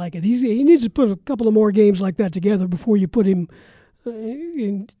looks like it. He needs to put a couple of more games like that together before you put him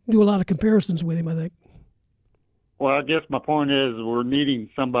and do a lot of comparisons with him, I think. Well, I guess my point is we're needing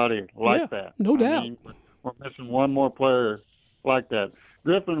somebody like that. No doubt. I mean, we're missing one more player like that.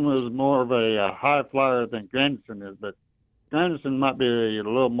 Griffin was more of a high flyer than Granderson is, but Granderson might be a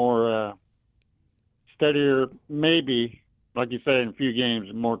little more steadier, maybe, like you say, in a few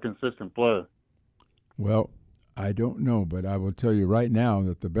games, more consistent flow. Well, I don't know, but I will tell you right now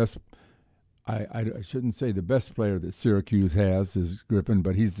that the best I shouldn't say the best player that Syracuse has is Griffin,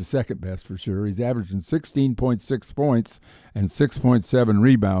 but he's the second best for sure. He's averaging 16.6 points and 6.7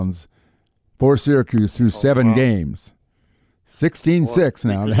 rebounds for Syracuse through 7 games. 16-6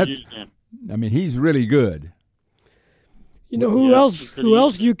 now. I mean, he's really good. You know who else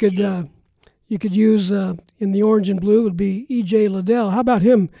you could use in the orange and blue would be E.J. Liddell. How about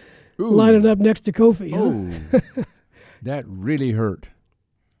him lining up next to Kofi? Huh? That really hurt.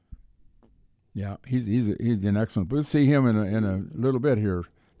 Yeah, he's an excellent. We'll see him in a little bit here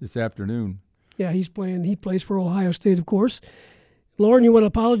this afternoon. Yeah, he's playing. He plays for Ohio State, of course. Loren, you want to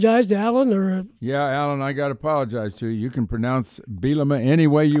apologize to Alan? Or yeah, Alan, I got to apologize to you. You can pronounce Bielema any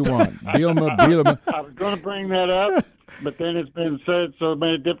way you want. Bielema. I was going to bring that up, but then it's been said so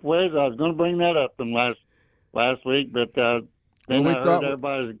many different ways. I was going to bring that up from last week, but then I heard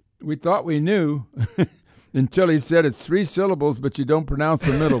everybody. We thought we knew. Until he said it's 3 syllables, but you don't pronounce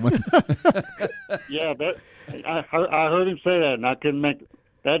the middle one. Yeah, I heard him say that, and I couldn't make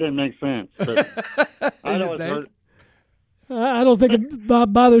that. Didn't make sense. But I don't think it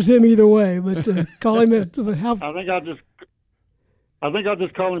bothers him either way. But call him. I think I'll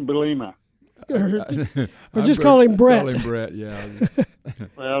just call him Belima. or just call him Brett. Call him Brett. Yeah.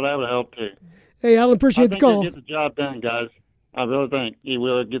 Well, that would help too. Hey, Alan, appreciate the call. I think he'll get the job done, guys. I really think he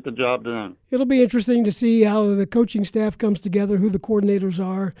will get the job done. It'll be interesting to see how the coaching staff comes together, who the coordinators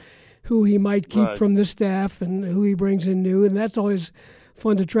are, who he might keep from this staff, and who he brings in new. And that's always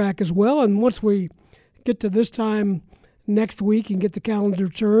fun to track as well. And once we get to this time next week and get the calendar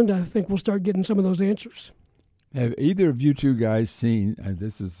turned, I think we'll start getting some of those answers. Have either of you two guys seen, and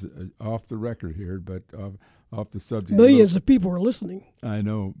this is off the record here, but off the subject. Millions of people are listening. I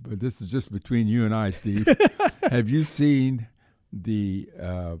know, but this is just between you and I, Steve. Have you seen the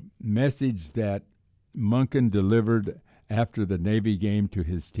message that Monken delivered after the Navy game to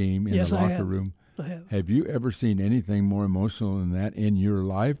his team in the locker room? I have. Have you ever seen anything more emotional than that in your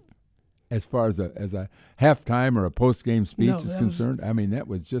life, as far as a halftime or a post-game speech is concerned? I mean, that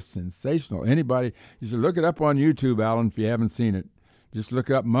was just sensational. Anybody, you should look it up on YouTube, Alan, if you haven't seen it. Just look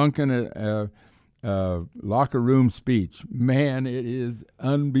up Monken locker room speech. Man, it is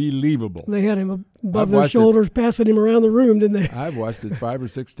unbelievable. They had him above their shoulders, passing him around the room, didn't they? I've watched it 5 or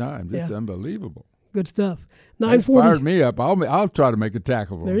 6 times. It's unbelievable. Good stuff. 9:40. That's fired me up. I'll try to make a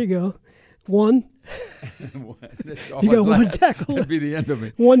tackle for him. There you go. One. You got one tackle. That'd be the end of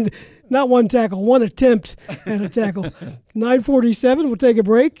me. Not one tackle, one attempt at a tackle. 9:47. We'll take a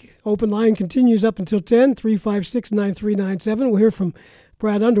break. Open line continues up until 10. 356-9397. We'll hear from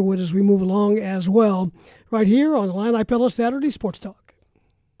Brad Underwood as we move along as well, right here on Illini Pella Saturday Sports Talk.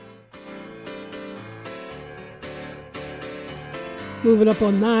 Moving up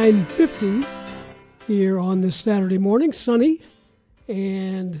on 9:50 here on this Saturday morning, sunny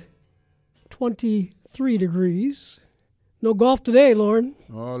and 23 degrees. No golf today, Loren.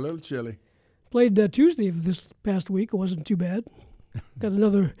 Oh, a little chilly. Played Tuesday of this past week. It wasn't too bad. Got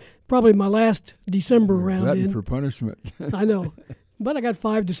another, probably my last December round in. For punishment. I know. But I got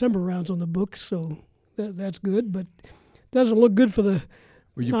 5 December rounds on the books, so that's good. But doesn't look good for the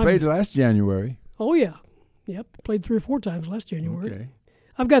Well, you played last January. Oh, yeah. Yep. Played 3 or 4 times last January. Okay.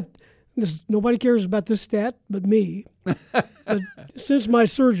 I've got this. Nobody cares about this stat but me. But since my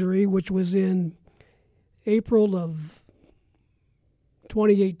surgery, which was in April of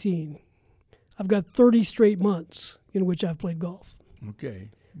 2018, I've got 30 straight months in which I've played golf.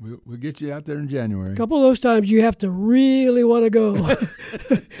 Okay. We'll get you out there in January. A couple of those times you have to really want to go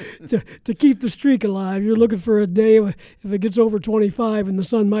to keep the streak alive. You're looking for a day if it gets over 25 and the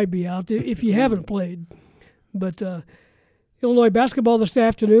sun might be out if you haven't played. But Illinois basketball this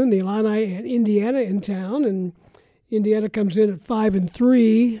afternoon, the Illini and Indiana in town, and Indiana comes in at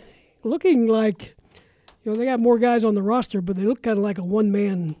 5-3, looking like, they got more guys on the roster, but they look kind of like a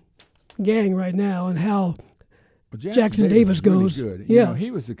one-man gang right now, and how Jackson Davis goes. Really good. Yeah,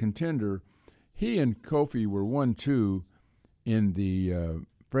 he was a contender. He and Kofi were 1-2 in the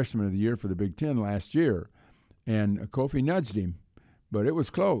freshman of the year for the Big Ten last year, and Kofi nudged him, but it was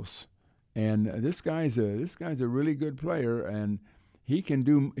close. And this guy's a really good player, and he can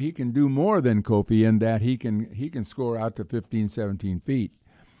do more than Kofi in that he can score out to 15, 17 feet,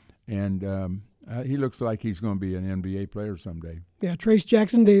 and he looks like he's going to be an NBA player someday. Yeah, Trace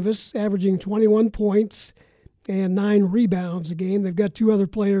Jackson Davis averaging 21 points and 9 rebounds a game. They've got 2 other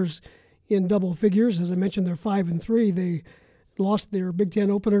players in double figures. As I mentioned, they're 5-3. They lost their Big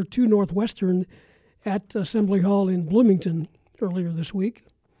Ten opener to Northwestern at Assembly Hall in Bloomington earlier this week.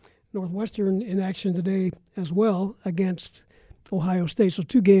 Northwestern in action today as well against Ohio State. So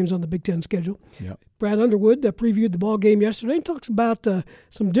 2 games on the Big Ten schedule. Yep. Brad Underwood previewed the ball game yesterday and talks about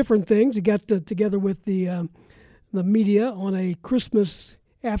some different things. He got together with the media on a Christmas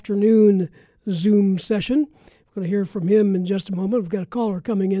afternoon Zoom session. We're going to hear from him in just a moment. We've got a caller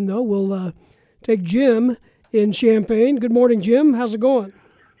coming in, though. We'll take Jim in Champaign. Good morning, Jim. How's it going?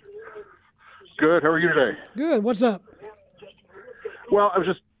 Good. How are you today? Good. What's up? Well, I was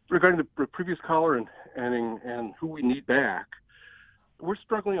just regarding the previous caller and who we need back. We're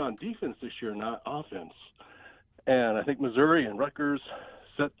struggling on defense this year, not offense. And I think Missouri and Rutgers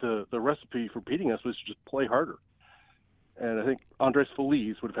set the recipe for beating us was to just play harder. And I think Andres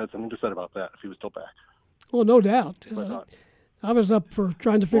Feliz would have had something to say about that if he was still back. Well, no doubt. I was up for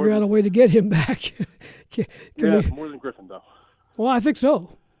trying to figure out a way to get him back. More than Griffin, though. Well, I think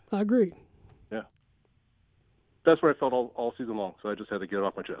so. I agree. Yeah. That's what I felt all season long, so I just had to get it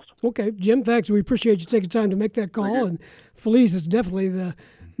off my chest. Okay, Jim, thanks. We appreciate you taking time to make that call. And Feliz is definitely the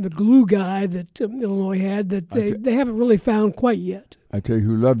glue guy that Illinois had that they haven't really found quite yet. I tell you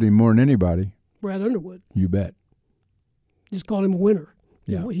who loved him more than anybody. Brad Underwood. You bet. Just called him a winner.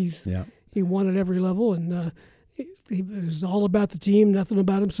 Yeah. He won at every level, and he was all about the team, nothing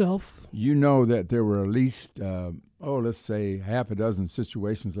about himself. You know that there were at least, let's say, half a dozen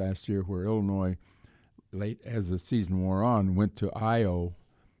situations last year where Illinois, late as the season wore on, went to Io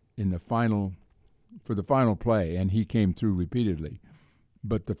in the final play, and he came through repeatedly.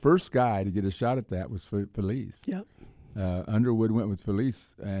 But the first guy to get a shot at that was Feliz. Yep. Underwood went with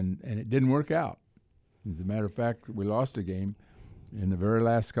Feliz, and it didn't work out. As a matter of fact, we lost the game in the very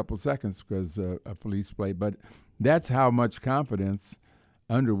last couple of seconds because of Feliz play. But that's how much confidence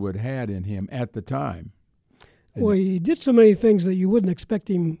Underwood had in him at the time. Well, he did so many things that you wouldn't expect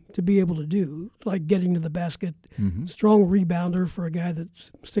him to be able to do, like getting to the basket. Mm-hmm. Strong rebounder for a guy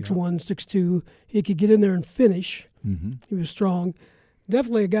that's 6'1", 6'2". He could get in there and finish. Mm-hmm. He was strong.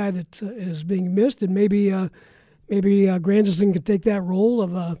 Definitely a guy that is being missed, and maybe Granderson could take that role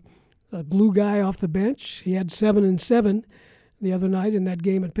of a glue guy off the bench. He had 7 and 7 the other night in that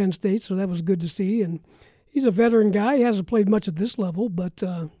game at Penn State, so that was good to see. And he's a veteran guy. He hasn't played much at this level, but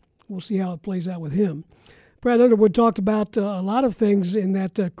we'll see how it plays out with him. Brad Underwood talked about a lot of things in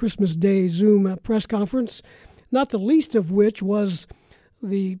that Christmas Day Zoom press conference, not the least of which was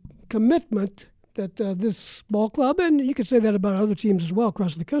the commitment that this ball club, and you could say that about other teams as well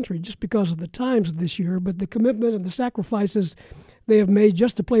across the country, just because of the times this year, but the commitment and the sacrifices they have made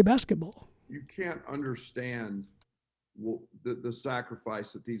just to play basketball. You can't understand the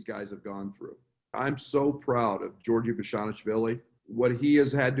sacrifice that these guys have gone through. I'm so proud of Georgi Bashanishvili, what he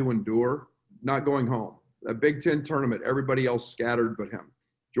has had to endure, not going home. A Big Ten tournament, everybody else scattered but him.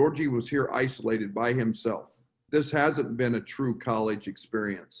 Georgie was here isolated by himself. This hasn't been a true college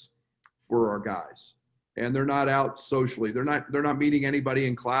experience for our guys. And they're not out socially. They're not meeting anybody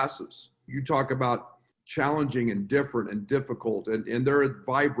in classes. You talk about challenging and different and difficult, and they're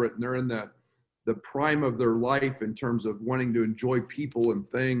vibrant, and they're in the prime of their life in terms of wanting to enjoy people and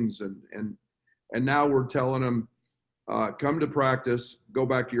things. And now we're telling them, come to practice, go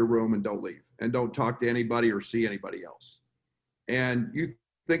back to your room, and don't leave. And don't talk to anybody or see anybody else. And you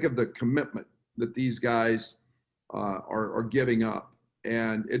think of the commitment that these guys are giving up.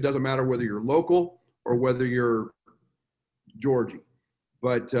 And it doesn't matter whether you're local or whether you're Georgie.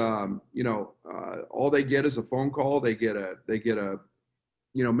 But, all they get is a phone call. They get a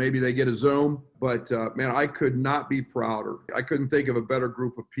maybe they get a Zoom. But, man, I could not be prouder. I couldn't think of a better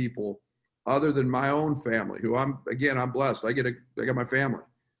group of people other than my own family, who I'm blessed. I got my family.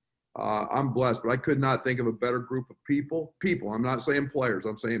 I'm blessed, but I could not think of a better group of people. I'm not saying players.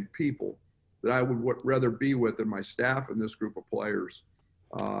 I'm saying people that I would rather be with than my staff and this group of players,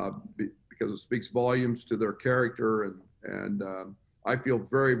 because it speaks volumes to their character. And I feel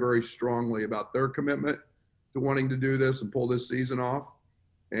very, very strongly about their commitment to wanting to do this and pull this season off.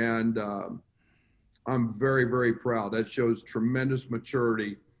 And I'm very, very proud. That shows tremendous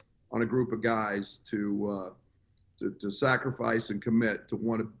maturity on a group of guys to sacrifice and commit to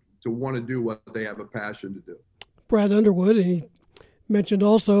want to do what they have a passion to do. Brad Underwood, and he mentioned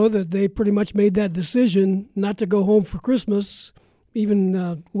also that they pretty much made that decision not to go home for Christmas,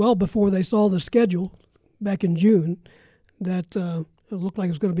 even well before they saw the schedule back in June, that it looked like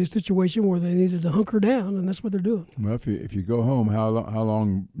it was going to be a situation where they needed to hunker down, and that's what they're doing. Well, if you go home, how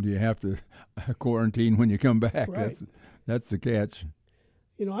long do you have to quarantine when you come back? Right. That's the catch.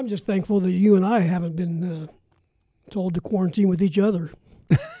 I'm just thankful that you and I haven't been told to quarantine with each other.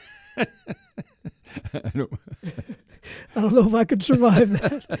 I don't know if I could survive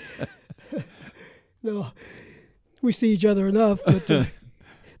that. No, we see each other enough, but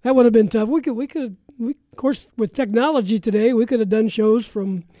that would have been tough. We could, of course, with technology today, we could have done shows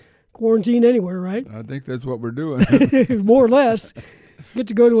from quarantine anywhere, right? I think that's what we're doing. More or less. Get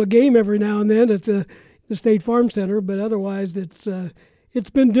to go to a game every now and then at the State Farm Center, but otherwise it's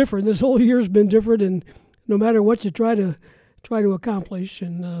been different. This whole year's been different, and no matter what you try to accomplish,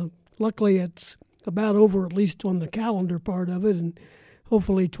 and luckily it's about over, at least on the calendar part of it, and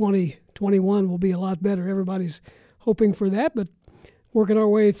hopefully 2021 will be a lot better. Everybody's hoping for that, but working our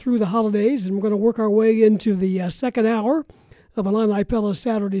way through the holidays, and we're going to work our way into the second hour of Illini Pella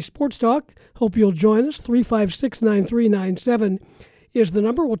Saturday Sports Talk. Hope you'll join us. 356-9397 is the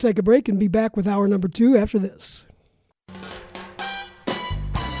number. We'll take a break and be back with hour number 2 after this.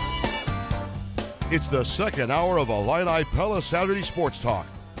 It's the second hour of Illini Pella Saturday Sports Talk.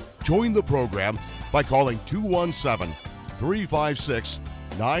 Join the program by calling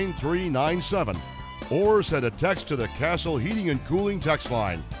 217-356-9397 or send a text to the Castle Heating and Cooling text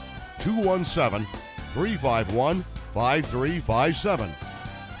line, 217-351-5357.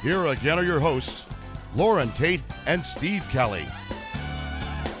 Here again are your hosts, Loren, Tate, and Steve Kelly.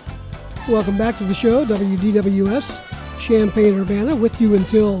 Welcome back to the show, WDWS, Champaign-Urbana, with you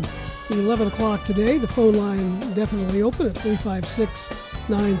until 11 o'clock today. The phone line definitely open at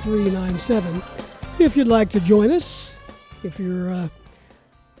 356-9397. If you'd like to join us, if you're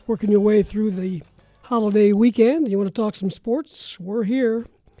working your way through the holiday weekend, you want to talk some sports, we're here.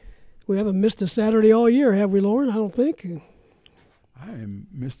 We haven't missed a Saturday all year, have we, Loren? I don't think. I haven't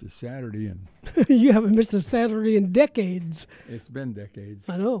missed a Saturday in... You haven't missed a Saturday in decades. It's been decades.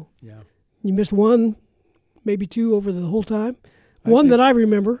 I know. Yeah. You missed one, maybe two over the whole time. One that I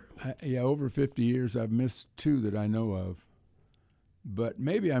remember. Over 50 years, I've missed 2 that I know of. But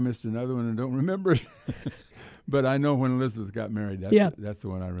maybe I missed another one and don't remember it. But I know when Elizabeth got married. That's the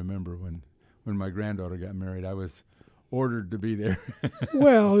one I remember. When my granddaughter got married, I was ordered to be there.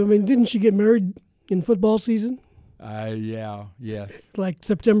 Well, I mean, didn't she get married in football season? Yes. Like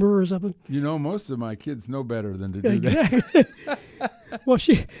September or something? You know, most of my kids know better than to do that. Well,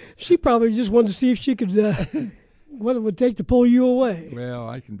 she probably just wanted to see if she could, what it would take to pull you away. Well,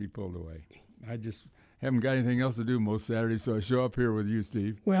 I can be pulled away. I just haven't got anything else to do most Saturdays, so I show up here with you,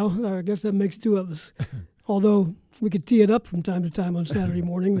 Steve. Well, I guess that makes 2 of us. Although we could tee it up from time to time on Saturday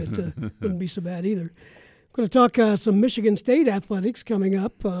morning, that wouldn't be so bad either. Going to talk some Michigan State athletics coming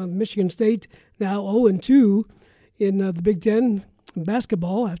up. Michigan State now 0-2 in the Big Ten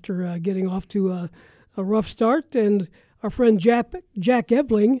basketball after getting off to a rough start. And our friend Jack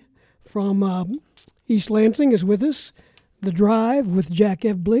Ebling from East Lansing is with us. The Drive with Jack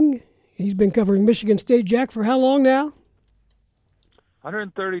Ebling. He's been covering Michigan State. Jack, for how long now?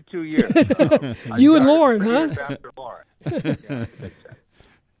 132 years. You and Loren, huh? Years after Loren.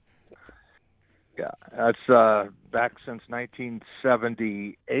 Yeah, that's back since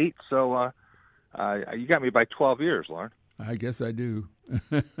 1978. So you got me by 12 years, Loren. I guess I do.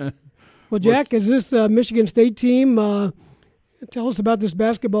 Well, Jack, is this Michigan State team? Tell us about this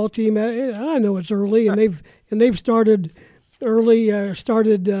basketball team. I know it's early, and they've started early.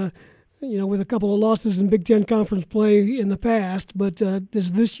 With a couple of losses in Big Ten conference play in the past. But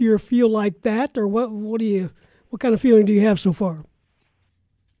does this year feel like that, or what kind of feeling do you have so far?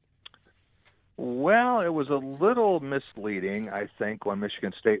 Well, it was a little misleading, I think, when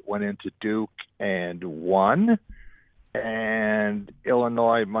Michigan State went into Duke and won. And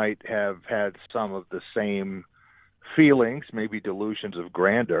Illinois might have had some of the same feelings, maybe delusions of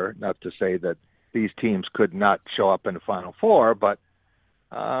grandeur, not to say that these teams could not show up in the Final Four, but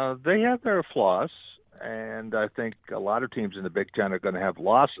they have their flaws, and I think a lot of teams in the Big Ten are going to have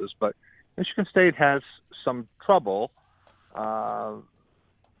losses, but Michigan State has some trouble.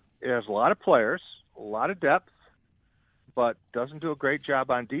 It has a lot of players, a lot of depth, but doesn't do a great job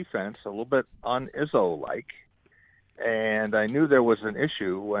on defense, a little bit un-Izzo-like. And I knew there was an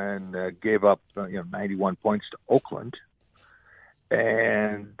issue when gave up 91 points to Oakland,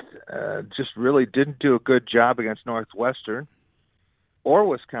 and just really didn't do a good job against Northwestern or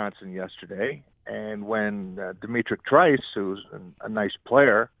Wisconsin yesterday. And when Demetric Trice, who's a nice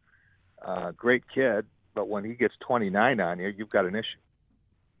player, great kid, but when he gets 29 on you, you've got an issue.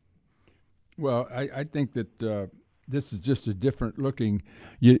 Well, I think that this is just a different looking.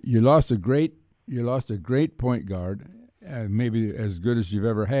 You lost a great point guard, maybe as good as you've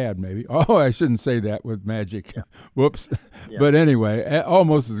ever had. Maybe. Oh, I shouldn't say that with Magic. Whoops. Yeah. But anyway,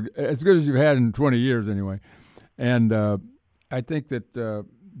 almost as good as you've had in 20 years anyway. And I think that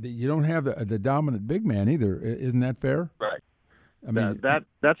you don't have the dominant big man either. Isn't that fair? Right. I mean,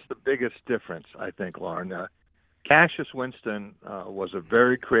 that's the biggest difference, I think, Loren. Cassius Winston was a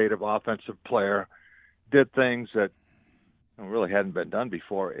very creative offensive player, did things that really hadn't been done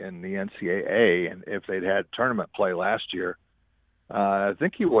before in the NCAA. And if they'd had tournament play last year, I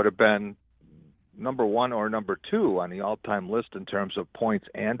think he would have been number 1 or number 2 on the all-time list in terms of points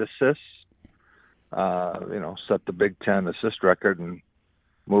and assists. Set the Big Ten assist record and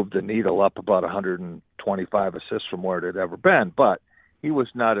moved the needle up about 125 assists from where it had ever been. But he was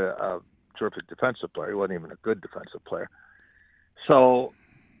not a terrific defensive player. He wasn't even a good defensive player. So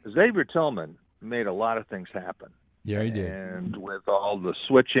Xavier Tillman made a lot of things happen. Yeah, he did. And with all the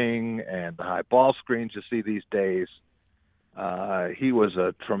switching and the high ball screens you see these days, he was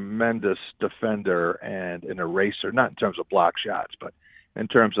a tremendous defender and an eraser, not in terms of block shots, but in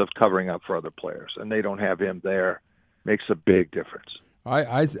terms of covering up for other players. And they don't have him there. Makes a big difference.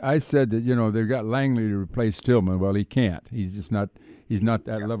 I said that, they've got Langley to replace Tillman. Well, he can't. He's just not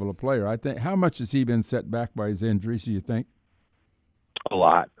that level of player. I think, how much has he been set back by his injuries, do you think? A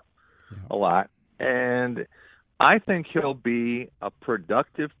lot. And I think he'll be a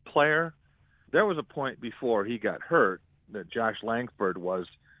productive player. There was a point before he got hurt that Josh Langford was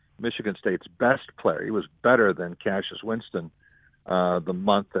Michigan State's best player. He was better than Cassius Winston the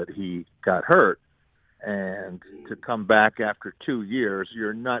month that he got hurt. And to come back after 2 years,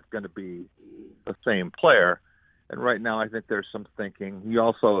 you're not going to be the same player. And right now I think there's some thinking. He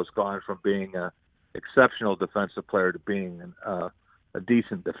also has gone from being an exceptional defensive player to being a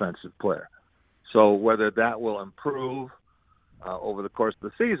decent defensive player. So whether that will improve over the course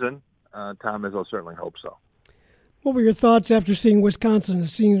of the season, Tom Izzo certainly hopes so. What were your thoughts after seeing Wisconsin?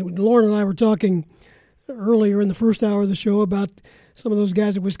 Loren and I were talking earlier in the first hour of the show about some of those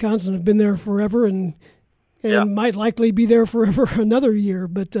guys at Wisconsin have been there forever and might likely be there forever another year,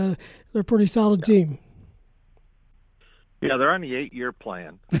 but they're a pretty solid team. Yeah, they're on the 8-year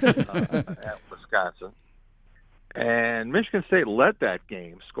plan at Wisconsin. And Michigan State led that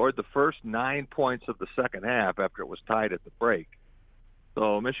game, scored the first 9 points of the second half after it was tied at the break.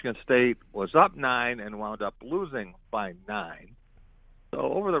 So Michigan State was up 9 and wound up losing by 9. So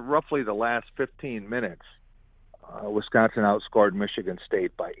over roughly the last 15 minutes, Wisconsin outscored Michigan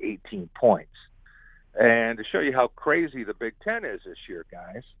State by 18 points. And to show you how crazy the Big Ten is this year,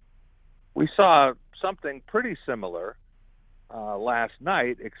 guys, we saw something pretty similar last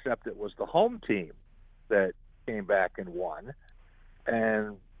night, except it was the home team that came back and won.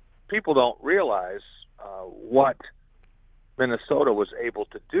 And people don't realize what Minnesota was able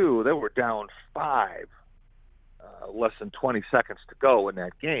to do. They were down 5, less than 20 seconds to go in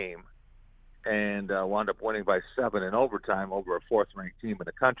that game, and wound up winning by 7 in overtime over a 4th-ranked team in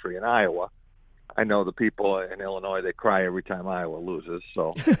the country in Iowa. I know the people in Illinois, they cry every time Iowa loses,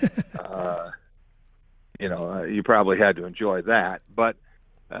 so you probably had to enjoy that. But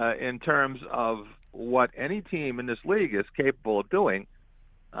in terms of what any team in this league is capable of doing,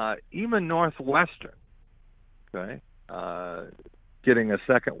 even Northwestern, getting a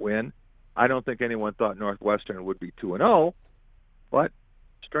second win. I don't think anyone thought Northwestern would be 2-0, but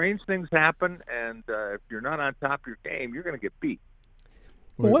strange things happen, and if you're not on top of your game, you're going to get beat.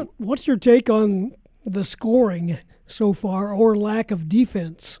 Well, what's your take on the scoring so far, or lack of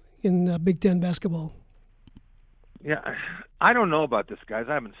defense in Big Ten basketball? Yeah, I don't know about this, guys.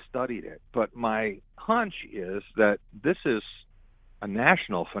 I haven't studied it, but my hunch is that this is a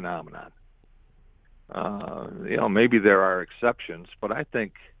national phenomenon. Maybe there are exceptions, but I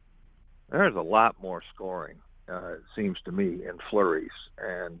think there's a lot more scoring, it seems to me, in flurries,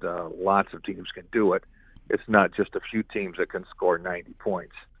 and lots of teams can do it. It's not just a few teams that can score 90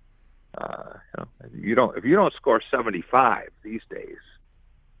 points. If you don't score 75 these days,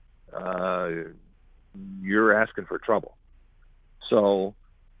 you're asking for trouble. So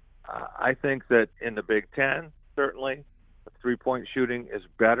I think that in the Big Ten, certainly, the three-point shooting is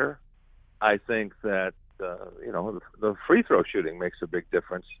better. I think that the free throw shooting makes a big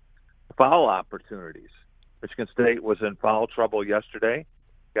difference. Foul opportunities. Michigan State was in foul trouble yesterday,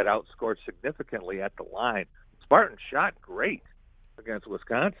 got outscored significantly at the line. Spartan shot great against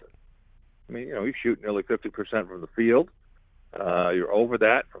Wisconsin. I mean, you shoot nearly 50% from the field. You're over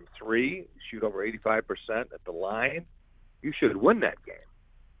that from 3. You shoot over 85% at the line. You should win that game.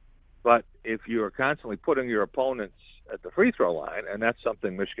 But if you're constantly putting your opponents at the free throw line, and that's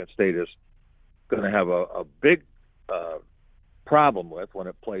something Michigan State is going to have a big problem with when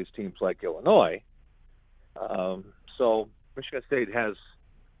it plays teams like Illinois. So Michigan State has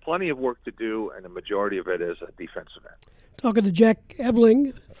plenty of work to do, and the majority of it is a defensive end. Talking to Jack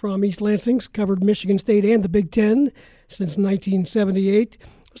Ebling from East Lansing, covered Michigan State and the Big Ten since 1978.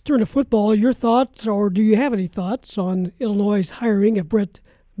 Let's turn to football. Your thoughts, or do you have any thoughts on Illinois' hiring of Brett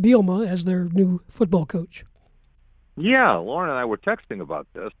Bielema as their new football coach? Yeah, Loren and I were texting about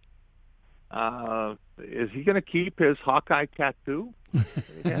this. Is he going to keep his Hawkeye tattoo?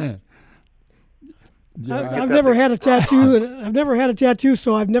 Yeah. I've never had a tattoo, and I've never had a tattoo,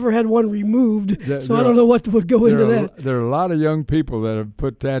 so I've never had one removed. So I don't know what would go into that. There are a lot of young people that have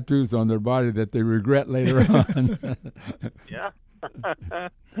put tattoos on their body that they regret later on. Yeah.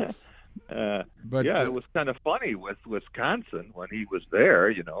 But it was kind of funny with Wisconsin when he was there,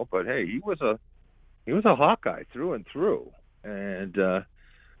 you know. But hey, he was a Hawkeye through and through, and you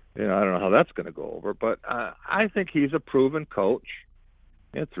know, I don't know how that's going to go over. But I think he's a proven coach.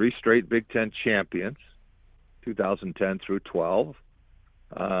 3 straight Big Ten champions, 2010 through 12.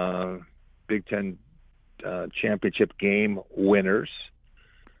 Big Ten championship game winners.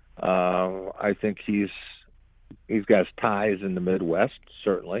 I think he's got ties in the Midwest,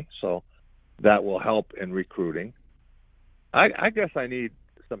 certainly, so that will help in recruiting. I guess I need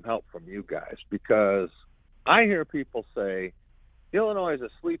some help from you guys, because I hear people say Illinois is a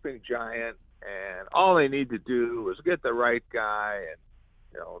sleeping giant and all they need to do is get the right guy, and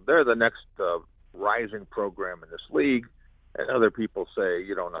you know, they're the next rising program in this league. And other people say,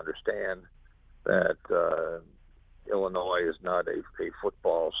 you don't understand that Illinois is not a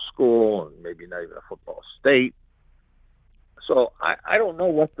football school and maybe not even a football state. So I don't know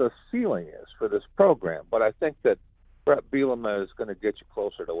what the ceiling is for this program, but I think that Brett Bielema is going to get you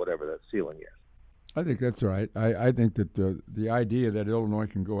closer to whatever that ceiling is. I think that's right. I think that the idea that Illinois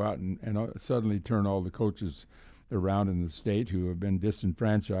can go out and suddenly turn all the coaches around in the state who have been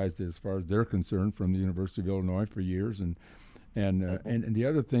disenfranchised as far as they're concerned from the University of Illinois for years, and the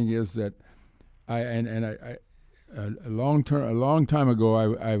other thing is that a long time ago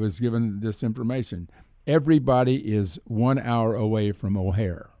I was given this information. Everybody is 1 hour away from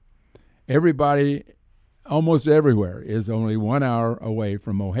O'Hare. Everybody, almost everywhere, is only 1 hour away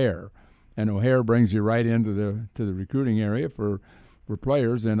from O'Hare, and O'Hare brings you right into the recruiting area for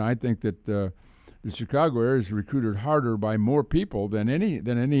players. And I think that the Chicago area is recruited harder by more people than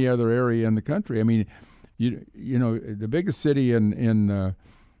any other area in the country. I mean, you know, the biggest city in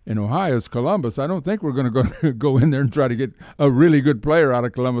Ohio is Columbus. I don't think we're going to go in there and try to get a really good player out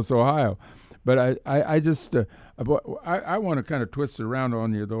of Columbus, Ohio. But I just want to kind of twist it around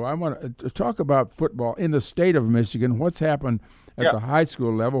on you, though. I want to talk about football in the state of Michigan. What's happened at the high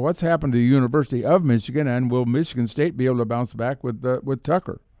school level? What's happened to the University of Michigan? And will Michigan State be able to bounce back with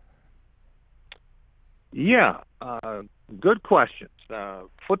Tucker? Yeah, good questions.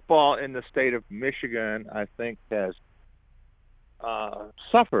 Football in the state of Michigan, I think, has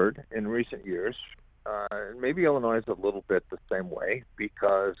suffered in recent years. Maybe Illinois is a little bit the same way,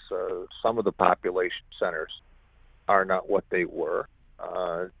 because some of the population centers are not what they were.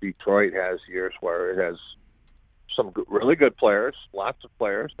 Detroit has years where it has some really good players, lots of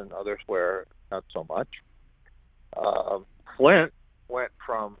players, and others where not so much. Flint went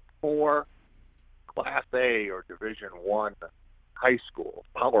from 4 Class A or Division I high schools,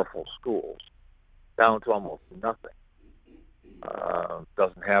 powerful schools, down to almost nothing.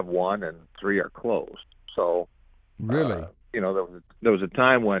 Doesn't have one, and 3 are closed. So, really, you know, there was a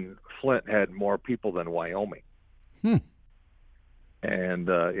time when Flint had more people than Wyoming, and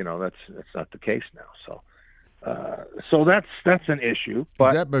you know, that's not the case now. So that's an issue. But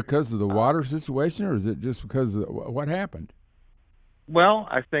is that because of the water situation, or is it just because of what happened? Well,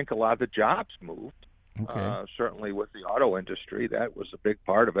 I think a lot of the jobs moved. Okay. Certainly with the auto industry, that was a big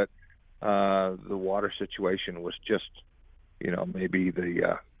part of it. The water situation was just, you know, maybe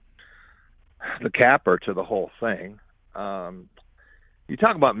the capper to the whole thing. You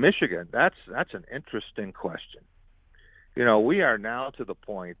talk about Michigan, that's an interesting question. You know, we are now to the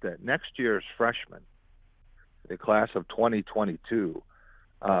point that next year's freshmen, the class of 2022,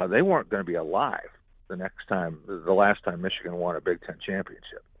 they weren't going to be alive the last time Michigan won a Big Ten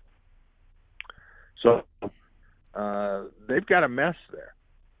championship. So they've got a mess there.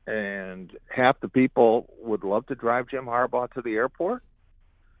 And half the people would love to drive Jim Harbaugh to the airport.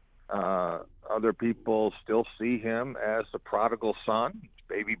 Other people still see him as the prodigal son,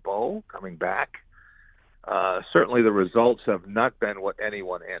 baby Bo, coming back. Certainly the results have not been what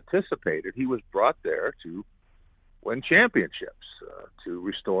anyone anticipated. He was brought there to win championships, to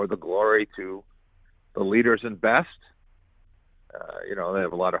restore the glory to the leaders and best. You know, they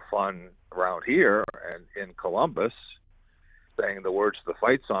have a lot of fun around here and in Columbus, saying the words of the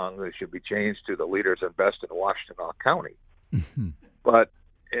fight song, they should be changed to the leaders and best in Washtenaw County. But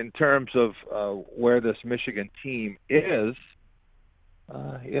in terms of where this Michigan team is,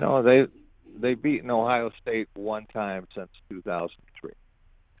 you know, they've beaten Ohio State one time since 2003.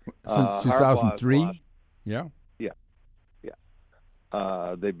 Since 2003? Yeah.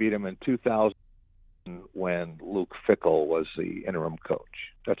 They beat them in 2000. when Luke Fickell was the interim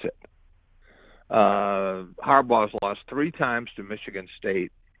coach. That's it. Harbaugh's lost 3 times to Michigan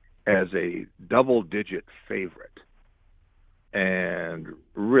State as a double-digit favorite, and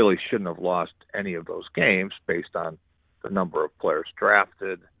really shouldn't have lost any of those games based on the number of players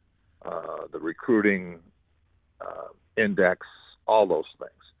drafted, the recruiting index, all those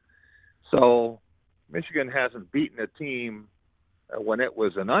things. So Michigan hasn't beaten a team when it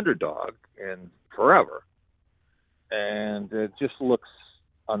was an underdog in forever, and it just looks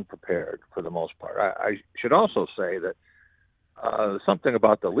unprepared for the most part. I should also say that something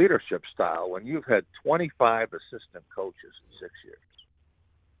about the leadership style, when you've had 25 assistant coaches in 6 years,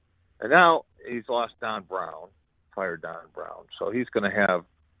 and now he's lost Don Brown, fired Don Brown, so he's going to have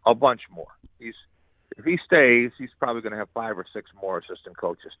a bunch more. If he stays, he's probably going to have 5 or 6 more assistant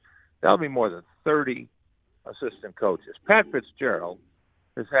coaches. That'll be more than 30 assistant coaches. Pat Fitzgerald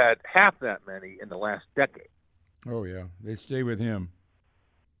has had half that many in the last decade. Oh, yeah. They stay with him.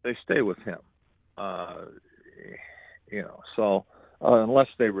 They stay with him. So unless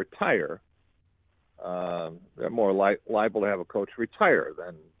they retire, they're more liable to have a coach retire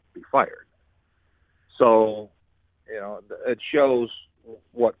than be fired. So, it shows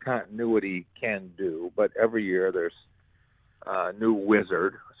what continuity can do. But every year there's a new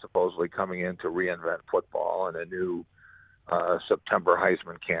wizard supposedly coming in to reinvent football, and a new September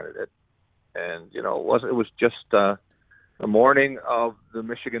Heisman candidate. And, it was just the morning of the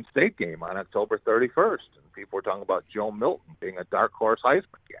Michigan State game on October 31st, and people were talking about Joe Milton being a dark horse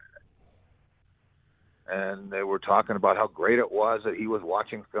Heisman candidate. And they were talking about how great it was that he was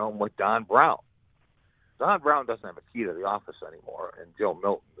watching film with Don Brown. Don Brown doesn't have a key to the office anymore, and Joe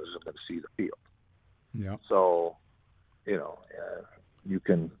Milton isn't going to see the field. Yeah. So, you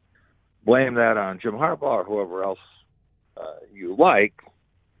can blame that on Jim Harbaugh or whoever else you like.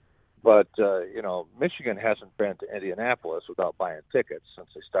 But, Michigan hasn't been to Indianapolis without buying tickets since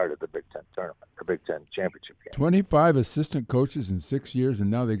they started the Big Ten tournament, the Big Ten championship game. 25 assistant coaches in 6 years, and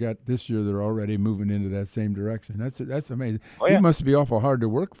now this year they're already moving into that same direction. That's amazing. Oh, yeah. He must be awful hard to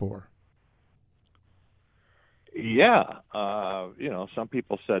work for. Yeah. Some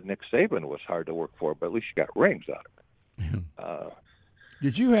people said Nick Saban was hard to work for, but at least you got rings out of it.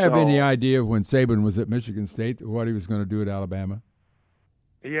 Did you have any idea when Saban was at Michigan State what he was going to do at Alabama?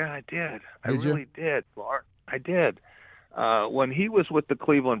 Yeah, I did. I really did, Bart. I did. When he was with the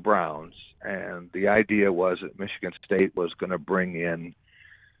Cleveland Browns, and the idea was that Michigan State was going to bring in,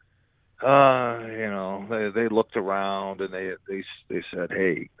 they looked around and they said,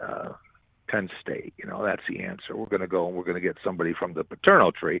 hey, Penn State, that's the answer. We're going to go and we're going to get somebody from the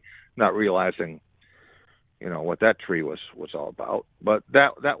paternal tree, not realizing, what that tree was all about. But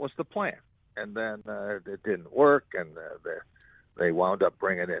that was the plan. And then it didn't work, and they wound up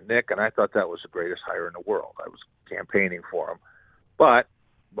bringing in Nick, and I thought that was the greatest hire in the world. I was campaigning for him, but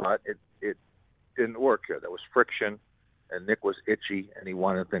it didn't work here. There was friction, and Nick was itchy, and he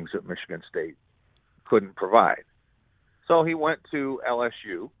wanted things that Michigan State couldn't provide. So he went to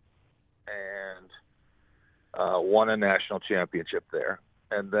LSU and won a national championship there,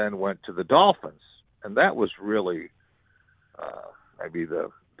 and then went to the Dolphins, and that was really maybe the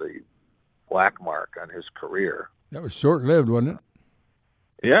black mark on his career. That was short-lived, wasn't it?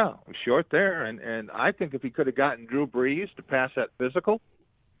 Yeah, it was short there, and I think if he could have gotten Drew Brees to pass that physical,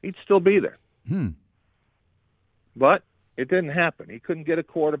 he'd still be there. But it didn't happen. He couldn't get a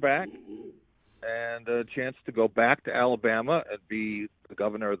quarterback, and a chance to go back to Alabama and be the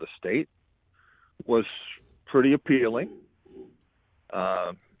governor of the state was pretty appealing.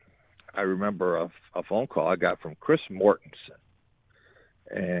 I remember a phone call I got from Chris Mortensen,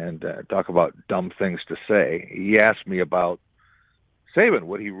 and talk about dumb things to say. He asked me about Saban.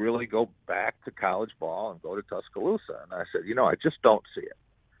 Would he really go back to college ball and go to Tuscaloosa? And I said, I just don't see it.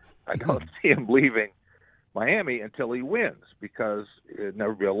 I don't see him leaving Miami until he wins, because he'd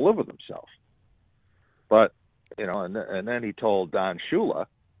never be able to live with himself. But, and then he told Don Shula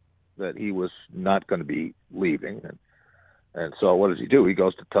that he was not going to be leaving. And so what does he do? He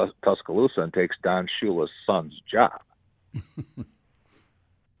goes to Tuscaloosa and takes Don Shula's son's job.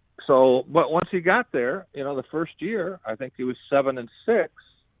 So, but once he got there, the first year, I think he was 7-6,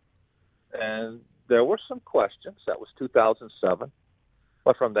 and there were some questions. That was 2007.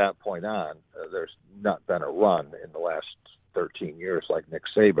 But from that point on, there's not been a run in the last 13 years like Nick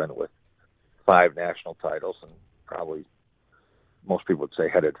Saban with 5 national titles, and probably most people would say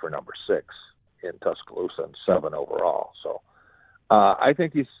headed for number 6 in Tuscaloosa and 7 overall. So I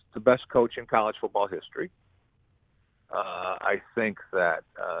think he's the best coach in college football history. I think that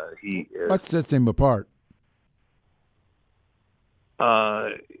he is. What sets him apart?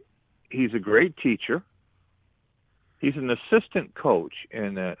 he's a great teacher. He's an assistant coach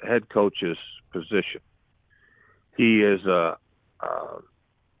in a head coach's position. He is a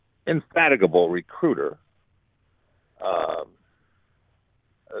infatigable recruiter.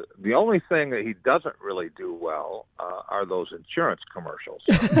 The only thing that he doesn't really do well are those insurance commercials.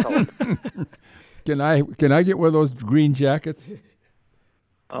 Can I get one of those green jackets?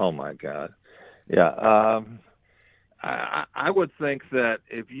 Oh my God! Yeah, I would think that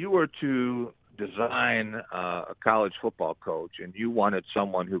if you were to design a college football coach and you wanted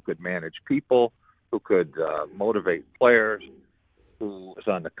someone who could manage people, who could motivate players, who is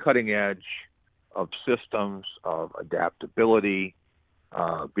on the cutting edge of systems, of adaptability,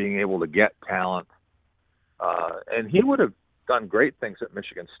 being able to get talent, and he would have done great things at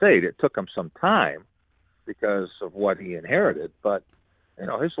Michigan State. It took him some time because of what he inherited, but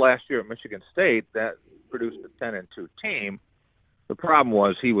his last year at Michigan State, that produced a 10-2 team. The problem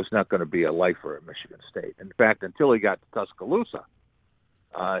was he was not going to be a lifer at Michigan State. In fact, until he got to Tuscaloosa,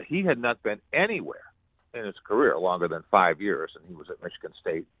 he had not been anywhere in his career longer than 5 years, and he was at Michigan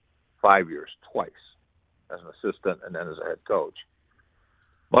State 5 years twice as an assistant and then as a head coach.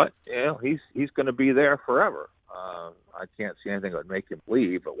 But he's going to be there forever. I can't see anything that would make him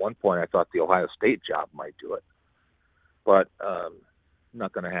leave. At one point, I thought the Ohio State job might do it, but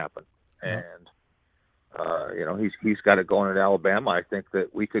not going to happen. And he's got it going at Alabama. I think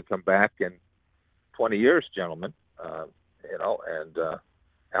that we could come back in 20 years, gentlemen, and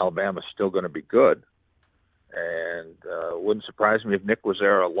Alabama's still going to be good. And wouldn't surprise me if Nick was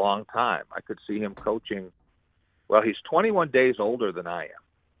there a long time. I could see him coaching. Well, he's 21 days older than I am.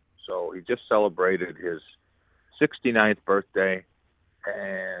 So he just celebrated his 69th birthday,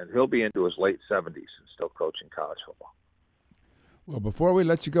 and he'll be into his late 70s and still coaching college football. Well, before we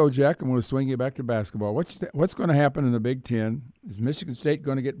let you go, Jack, I'm going to swing you back to basketball. What's going to happen in the Big Ten? Is Michigan State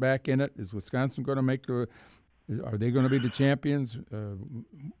going to get back in it? Is Wisconsin going to make are they going to be the champions?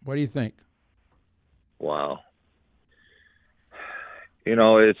 What do you think? Wow.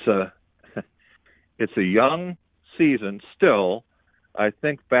 It's a young season still. I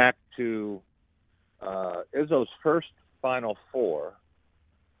think back to Izzo's first Final Four,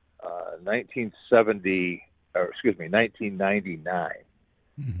 1999.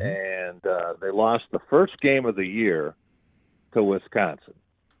 Mm-hmm. And they lost the first game of the year to Wisconsin.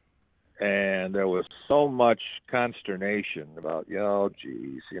 And there was so much consternation about,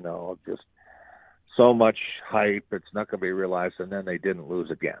 just so much hype. It's not going to be realized. And then they didn't lose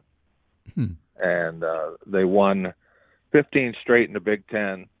again. And they won 15 straight in the Big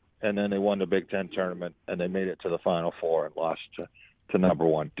Ten, and then they won the Big Ten tournament, and they made it to the Final Four and lost to number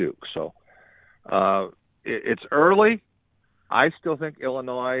one Duke. So it's early. I still think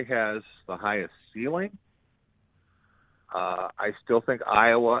Illinois has the highest ceiling. I still think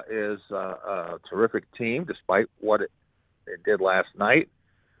Iowa is a terrific team, despite what it did last night.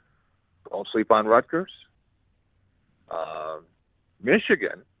 Don't sleep on Rutgers.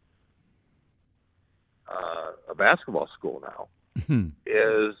 Michigan, a basketball school now,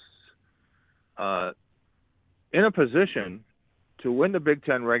 is in a position to win the Big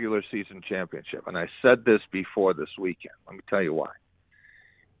Ten regular season championship. And I said this before this weekend. Let me tell you why.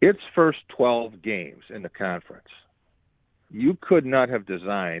 Its first 12 games in the conference, you could not have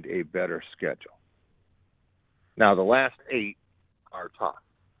designed a better schedule. Now, the last 8 are tough,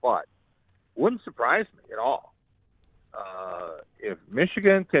 but wouldn't surprise me at all if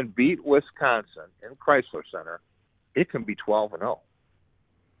Michigan can beat Wisconsin in Chrysler Center. It can be 12-0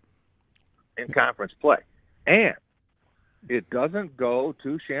 in conference play. And it doesn't go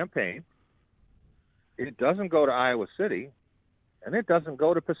to Champaign. It doesn't go to Iowa City. And it doesn't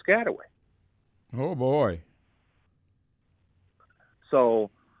go to Piscataway. Oh, boy. So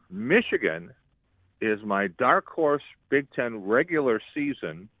Michigan is my dark horse Big Ten regular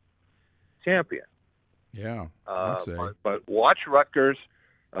season champion. Yeah, I say. But watch Rutgers.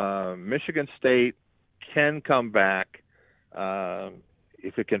 Michigan State can come back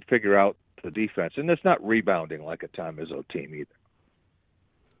if it can figure out the defense. And it's not rebounding like a Tom Izzo team either.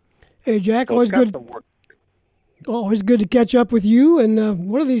 Hey, Jack, So always good. Always good to catch up with you. And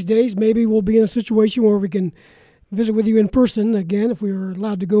one of these days, maybe we'll be in a situation where we can visit with you in person again, if we were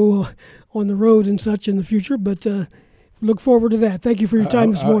allowed to go on the road and such in the future. But look forward to that. Thank you for your time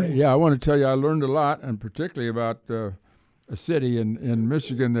this morning. I want to tell you I learned a lot, and particularly about a city in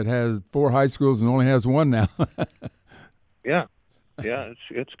Michigan that has 4 high schools and only has 1 now. Yeah,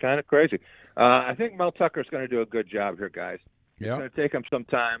 it's kind of crazy. I think Mel Tucker's going to do a good job here, guys. It's going to take him some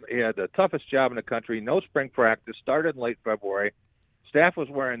time. He had the toughest job in the country. No spring practice. Started in late February. Staff was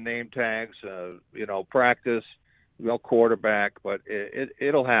wearing name tags. Practice. They'll quarterback, but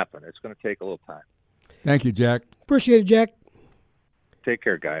it'll happen. It's going to take a little time. Thank you, Jack. Appreciate it, Jack. Take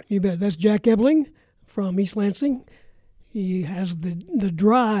care, guys. You bet. That's Jack Ebling from East Lansing. He has the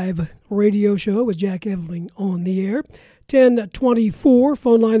Drive radio show with Jack Ebling on the air. 1024,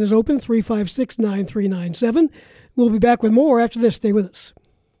 phone line is open, 356-9397. We'll be back with more after this. Stay with us.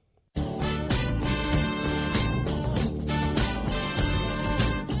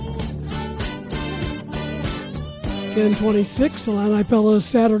 1026, Illini Pella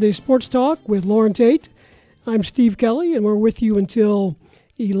Saturday Sports Talk with Loren Tate. I'm Steve Kelly, and we're with you until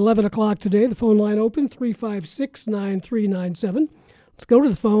 11 o'clock today. The phone line open, 356-9397. Let's go to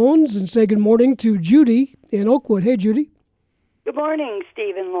the phones and say good morning to Judy in Oakwood. Hey, Judy. Good morning,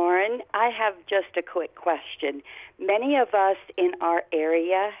 Steve and Loren. I have just a quick question. Many of us in our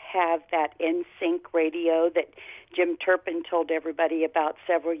area have that NSYNC radio that Jim Turpin told everybody about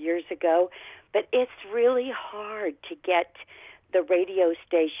several years ago, but it's really hard to get the radio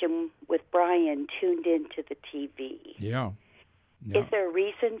station with Brian tuned into the TV. Yeah. Is there a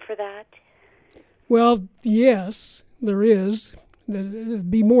reason for that? Well, yes, there is.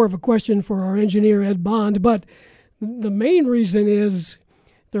 It'd be more of a question for our engineer, Ed Bond, but the main reason is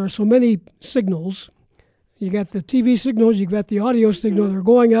there are so many signals. You got the TV signals, you got the audio signal. They're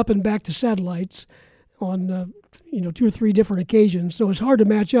going up and back to satellites on 2 or 3 different occasions, so it's hard to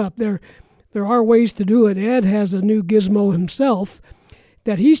match up. There are ways to do it. Ed has a new gizmo himself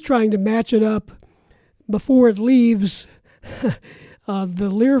that he's trying to match it up before it leaves the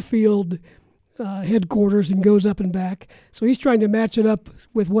Learfield headquarters and goes up and back. So he's trying to match it up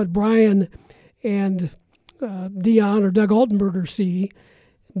with what Brian and Dion or Doug Altenberger see,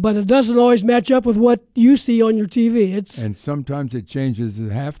 but it doesn't always match up with what you see on your TV. And sometimes it changes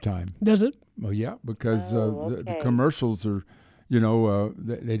at halftime. Does it? Well, yeah, because the commercials are,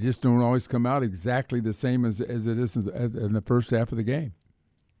 they just don't always come out exactly the same as it is in the first half of the game.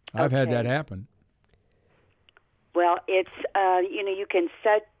 I've had that happen. Well, it's you can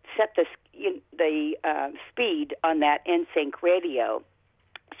set the speed on that NSYNC radio.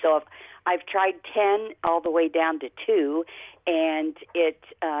 So if I've tried 10 all the way down to 2, and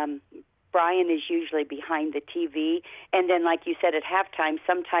Brian is usually behind the TV, and then like you said at halftime,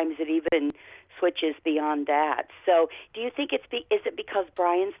 sometimes it even switches beyond that. So do you think is it because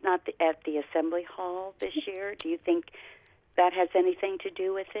Brian's not at the Assembly Hall this year? Do you think that has anything to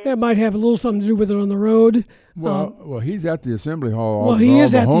do with it? That might have a little something to do with it on the road. Well, he's at the Assembly Hall. Well, he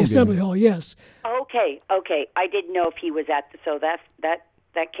is at the Assembly Hall, yes. Okay. I didn't know if he was so that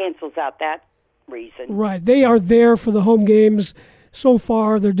cancels out that reason. Right. They are there for the home games. So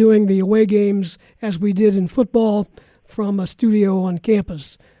far, they're doing the away games as we did in football from a studio on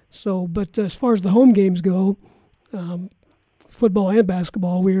campus. So, but as far as the home games go, football and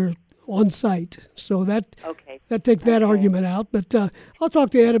basketball, we're on site. So that takes that argument out. But I'll talk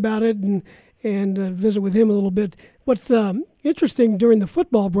to Ed about it and visit with him a little bit. What's interesting during the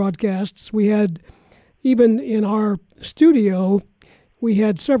football broadcasts, we had, even in our studio, we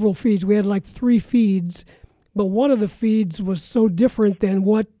had several feeds. We had like 3 feeds, but one of the feeds was so different than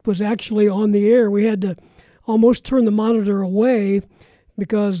what was actually on the air. We had to almost turn the monitor away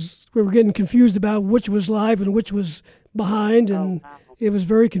because we were getting confused about which was live and which was behind, and it was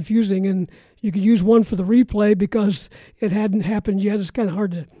very confusing. And you could use one for the replay because it hadn't happened yet. It's kind of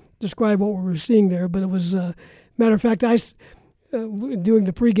hard to describe what we were seeing there, but it was, matter of fact, doing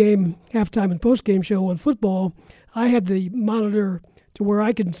the pregame, halftime, and postgame show on football, I had the monitor to where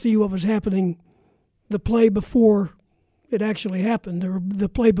I could see what was happening, the play before it actually happened, or the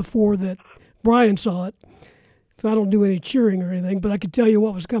play before that Brian saw it. So I don't do any cheering or anything, but I could tell you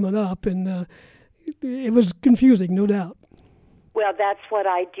what was coming up, and it was confusing, no doubt. Well, that's what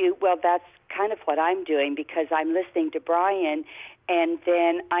I do. Well, that's kind of what I'm doing, because I'm listening to Brian, and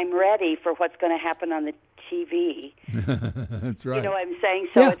then I'm ready for what's going to happen on the TV. That's right. You know what I'm saying?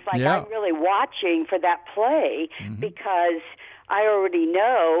 So it's like I'm really watching for that play, because I already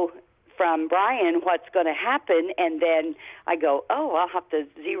know from Brian what's going to happen, and then I go, I'll have to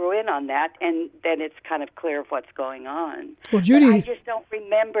zero in on that, and then it's kind of clear of what's going on. Well, Judy, but I just don't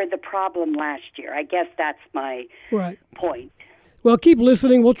remember the problem last year. I guess that's my point. Well, keep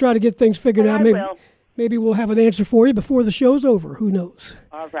listening. We'll try to get things figured out. Maybe we'll have an answer for you before the show's over. Who knows?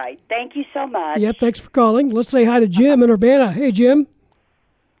 All right. Thank you so much. Yep, thanks for calling. Let's say hi to Jim in Urbana. Hey, Jim.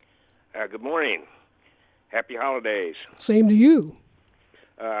 Good morning. Happy holidays. Same to you.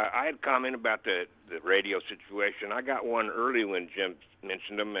 I had a comment about the radio situation. I got one early when Jim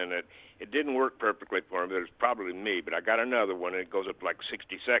mentioned them, and it didn't work perfectly for me. It was probably me, but I got another one, and it goes up to like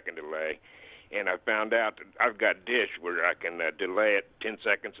 60-second delay. And I found out that I've got Dish where I can delay it 10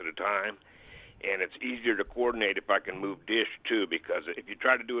 seconds at a time. and it's easier to coordinate if I can move dish too, because if you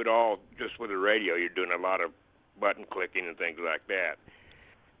try to do it all just with the radio, you're doing a lot of button clicking and things like that.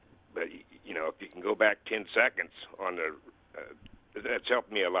 But you know, if you can go back 10 seconds on the, that's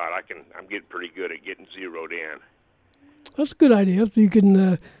helped me a lot. I'm getting pretty good at getting zeroed in. That's a good idea. You can,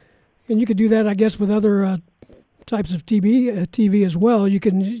 and you could do that, I guess, with other types of TV as well. You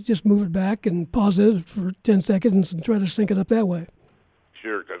can just move it back and pause it for 10 seconds and try to sync it up that way.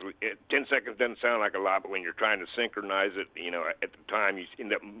 Sure, because 10 seconds doesn't sound like a lot, but when you're trying to synchronize it, you know, at the time you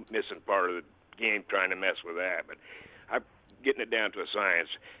end up missing part of the game trying to mess with that. But I'm getting it down to a science.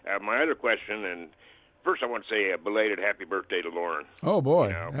 My other question, and first I want to say a belated happy birthday to Loren. Oh boy,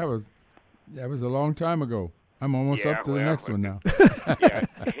 you know, that was a long time ago. I'm almost up to the next one now. Yeah.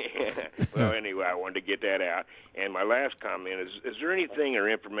 Well, anyway, I wanted to get that out. And my last comment is there anything or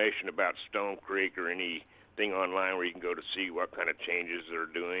information about Stone Creek or anything online where you can go to see what kind of changes they're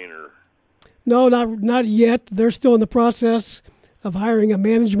doing? Or No, not yet. They're still in the process of hiring a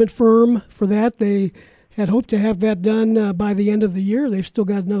management firm for that. They had hoped to have that done by the end of the year. They've still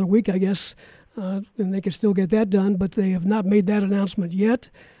got another week, I guess, and they can still get that done, but they have not made that announcement yet.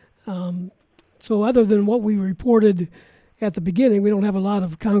 So other than what we reported at the beginning, we don't have a lot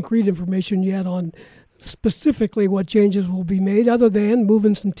of concrete information yet on specifically what changes will be made, other than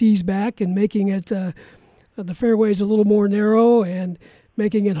moving some tees back and making it the fairways a little more narrow and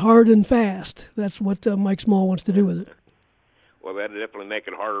making it hard and fast. That's what Mike Small wants to do with it. Well, that'll definitely make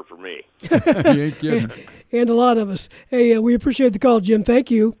it harder for me. You ain't kidding. And a lot of us. Hey, we appreciate the call, Jim.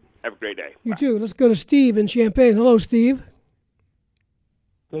 Thank you. Have a great day. You too. Let's go to Steve in Champaign. Hello, Steve.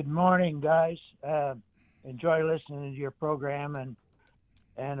 Good morning, guys. Enjoy listening to your program,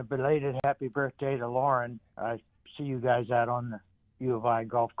 and a belated happy birthday to Loren. I see you guys out on the U of I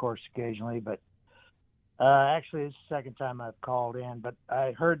golf course occasionally, but actually it's the second time I've called in. But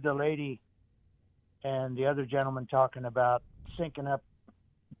I heard the lady and the other gentleman talking about syncing up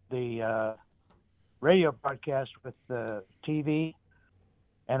the radio broadcast with the TV,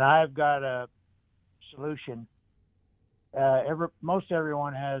 and I've got a solution. Most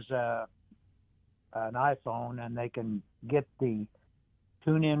everyone has an iPhone, and they can get the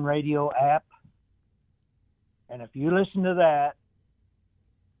TuneIn Radio app. And if you listen to that,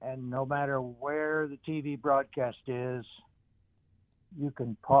 and no matter where the TV broadcast is, you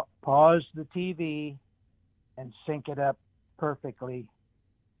can pause the TV and sync it up perfectly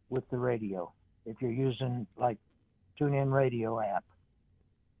with the radio if you're using like TuneIn Radio app,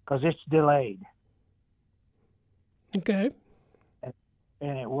 because it's delayed. Okay.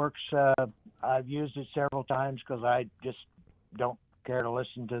 And it works. I've used it several times because I just don't care to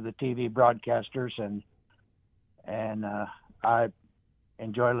listen to the TV broadcasters, and I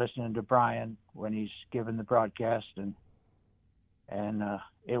enjoy listening to Brian when he's giving the broadcast, and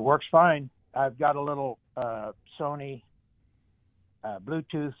it works fine. I've got a little Sony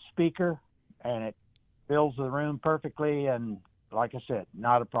Bluetooth speaker, and it fills the room perfectly, and like I said,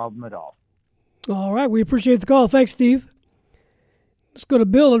 not a problem at all. All right, we appreciate the call. Thanks, Steve. Let's go to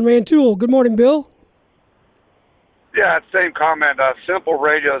Bill in Rantoul. Good morning, Bill. Yeah, same comment. Simple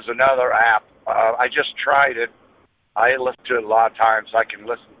Radio is another app. I just tried it. I listen to it a lot of times. I can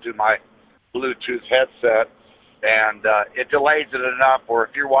listen to my Bluetooth headset, and it delays it enough where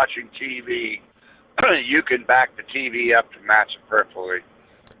if you're watching TV, you can back the TV up to match it perfectly.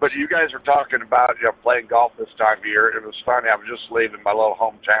 But you guys were talking about playing golf this time of year. It was funny. I was just leaving my little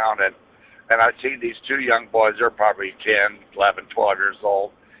hometown, and I seen these two young boys. They're probably 10, 11, 12 years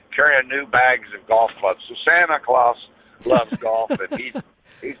old, carrying new bags of golf clubs. So Santa Claus loves golf, and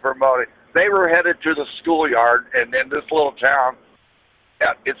he's promoting. They were headed to the schoolyard, and in this little town,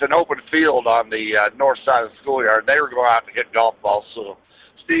 it's an open field on the north side of the schoolyard. They were going out to hit golf balls. So,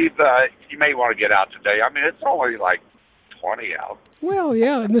 Steve, you may want to get out today. I mean, it's only like 20 out. Well,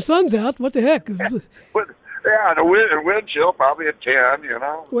 yeah, and the sun's out. What the heck? Yeah, and the wind chill probably at 10,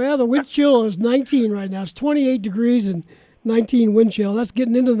 Well, the wind chill is 19 right now. It's 28 degrees and 19 wind chill. That's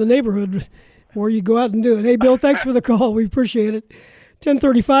getting into the neighborhood where you go out and do it. Hey, Bill, thanks for the call. We appreciate it.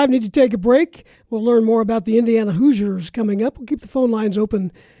 10:35, need to take a break. We'll learn more about the Indiana Hoosiers coming up. We'll keep the phone lines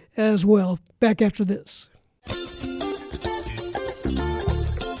open as well. Back after this.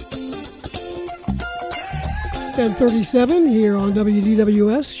 10:37 here on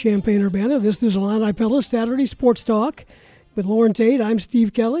WDWS, Champaign-Urbana. This is Illini Pella Saturday Sports Talk with Loren Tate. I'm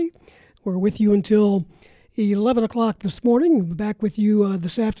Steve Kelly. We're with you until 11 o'clock this morning. We'll be back with you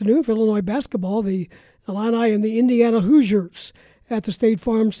this afternoon for Illinois basketball. The Illini and the Indiana Hoosiers at the State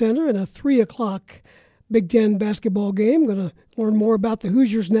Farm Center in a 3 o'clock Big Ten basketball game. Going to learn more about the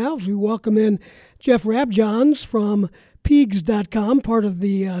Hoosiers now as we welcome in Jeff Rabjohns from Peegs.com, part of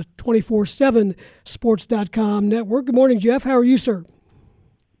the 247sports.com network. Good morning, Jeff. How are you, sir?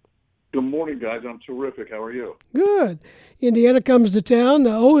 Good morning, guys. I'm terrific. How are you? Good. Indiana comes to town,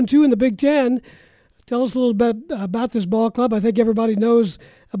 0-2 in the Big Ten. Tell us a little bit about this ball club. I think everybody knows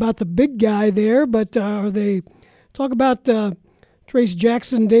about the big guy there, but talk about Trace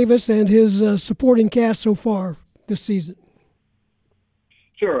Jackson Davis and his supporting cast so far this season.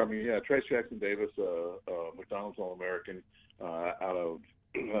 Sure. I mean, Trace Jackson Davis, McDonald's All-American out of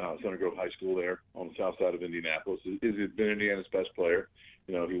Center Grove High School there on the south side of Indianapolis. He's been Indiana's best player.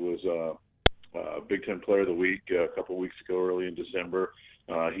 He was Big Ten Player of the Week a couple of weeks ago, early in December.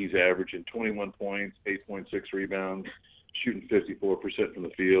 He's averaging 21 points, 8.6 rebounds, shooting 54% from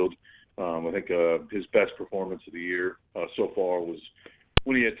the field. I think his best performance of the year so far was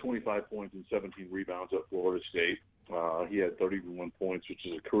when he had 25 points and 17 rebounds at Florida State. He had 31 points, which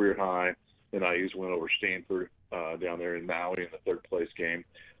is a career high. And IU's went over Stanford down there in Maui in the third-place game.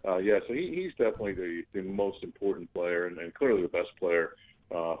 So he's definitely the most important player and clearly the best player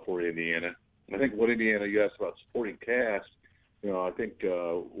for Indiana. I think what Indiana, you asked about supporting cast, I think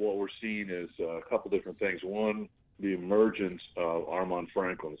what we're seeing is a couple different things. One, the emergence of Armand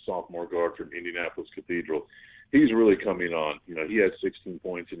Franklin, the sophomore guard from Indianapolis Cathedral. He's really coming on. He had 16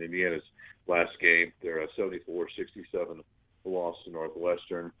 points in Indiana's last game. They're a 74-67 loss to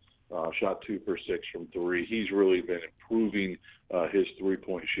Northwestern. Shot 2 for 6 from 3. He's really been improving his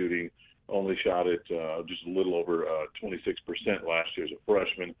three-point shooting. Only shot it just a little over 26% last year as a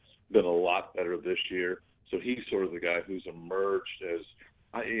freshman. Been a lot better this year. So he's sort of the guy who's emerged as,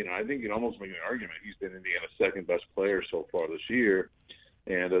 I think you can almost make an argument he's been Indiana's second best player so far this year.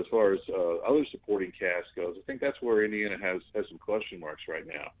 And as far as other supporting cast goes, I think that's where Indiana has some question marks right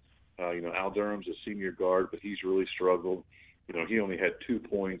now. Al Durham's a senior guard, but he's really struggled. He only had 2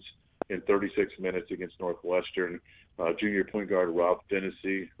 points in 36 minutes against Northwestern. Junior point guard Rob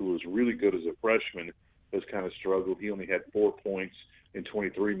Dennessy, who was really good as a freshman, has kind of struggled. He only had 4 points in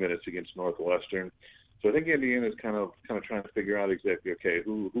 23 minutes against Northwestern. So I think Indiana's kind of trying to figure out exactly, okay,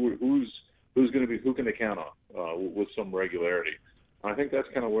 who's going to be, who can they count on with some regularity. I think that's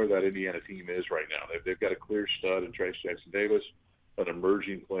kind of where that Indiana team is right now. They've got a clear stud in Trace Jackson Davis, an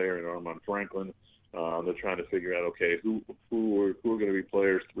emerging player in Armand Franklin. They're trying to figure out, okay, who are going to be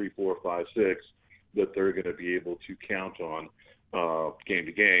players 3, 4, 5, 6 that they're going to be able to count on game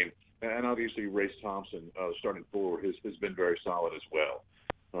to game. And obviously, Race Thompson, starting forward, has been very solid as well.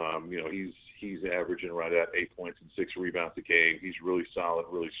 He's averaging right at 8 points and 6 rebounds a game. He's really solid,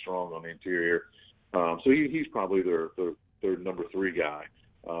 really strong on the interior. So he's probably their number 3 guy.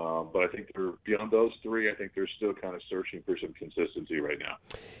 But I think they're beyond those 3. I think they're still kind of searching for some consistency right now.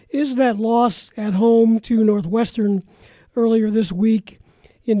 Is that loss at home to Northwestern earlier this week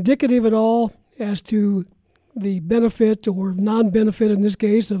indicative at all as to the benefit or non-benefit in this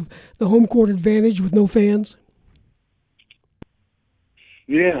case of the home court advantage with no fans?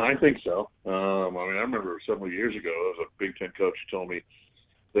 Yeah, I think so. I remember several years ago, there was a Big Ten coach who told me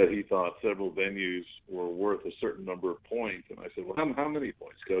that he thought several venues were worth a certain number of points. And I said, well, how many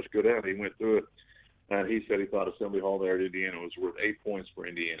points, Coach? Go down. He went through it. And he said he thought Assembly Hall there at Indiana was worth 8 points for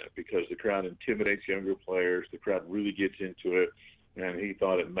Indiana because the crowd intimidates younger players. The crowd really gets into it. And he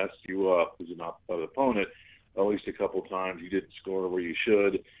thought it messed you up as an opponent. At least a couple times you didn't score where you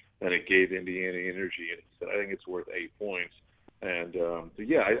should, and it gave Indiana energy. And he said, I think it's worth 8 points. And,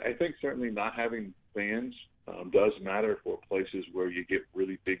 I think certainly not having fans does matter for places where you get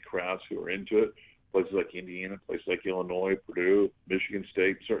really big crowds who are into it. Places like Indiana, places like Illinois, Purdue, Michigan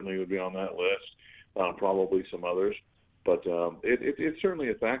State certainly would be on that list, probably some others. But it's certainly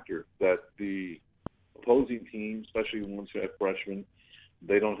a factor that the opposing teams, especially ones who have freshmen,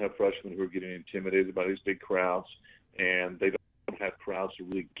 they don't have freshmen who are getting intimidated by these big crowds, and they don't have crowds to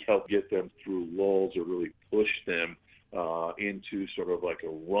really help get them through lulls or really push them into sort of like a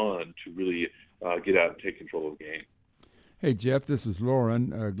run to really get out and take control of the game. Hey, Jeff, this is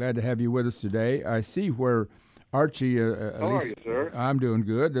Loren. Glad to have you with us today. I see where Archie. How are you, sir? I'm doing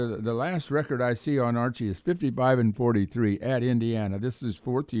good. The last record I see on Archie is 55-43 at Indiana. This is his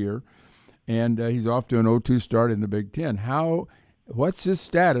 4th year, and he's off to an 0-2 start in the Big Ten. What's his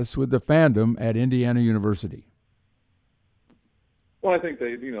status with the fandom at Indiana University? Well, I think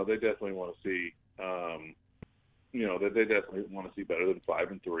they definitely want to see. They definitely want to see better than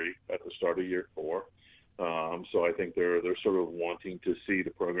 5-3 at the start of year 4. So I think they're sort of wanting to see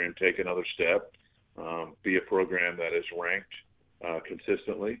the program take another step, be a program that is ranked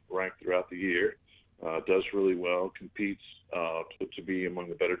consistently, ranked throughout the year, does really well, competes to be among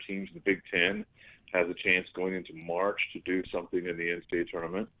the better teams in the Big Ten, has a chance going into March to do something in the NCAA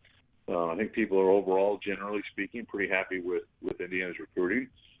tournament. I think people are overall, generally speaking, pretty happy with Indiana's recruiting.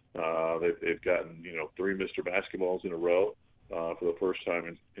 They've gotten 3 Mr. Basketballs in a row for the first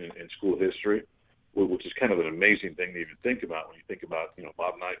time in school history, which is kind of an amazing thing to even think about when you think about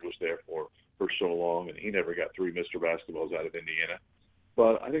Bob Knight was there for so long and he never got 3 Mr. Basketballs out of Indiana.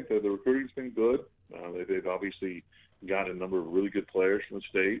 But I think the recruiting's been good. They've obviously got a number of really good players from the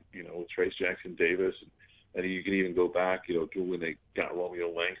state, with Trace Jackson Davis. And you can even go back, to when they got Romeo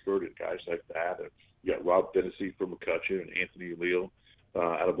Langford and guys like that. And you got Rob Fennessy from McCutcheon and Anthony Leal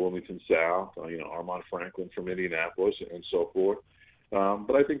out of Bloomington South, Armand Franklin from Indianapolis and so forth.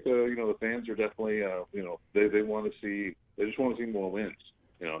 But I think the fans are definitely, they want to see, they just want to see more wins.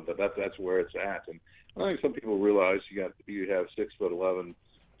 That's where it's at. And I think some people realize you have 6'11",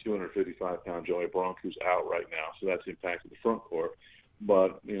 255-pound Joey Bronk who's out right now, so that's impacted the front court.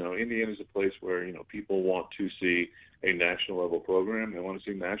 But Indiana's a place where people want to see a national level program. They want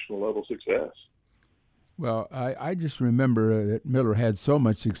to see national level success. Well, I just remember that Miller had so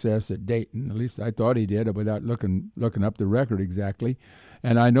much success at Dayton. At least I thought he did, without looking up the record exactly.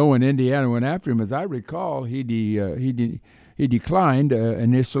 And I know when Indiana went after him, as I recall, he declined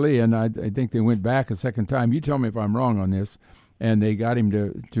initially, and I think they went back a second time. You tell me if I'm wrong on this. And they got him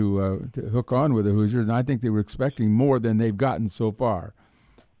to hook on with the Hoosiers, and I think they were expecting more than they've gotten so far.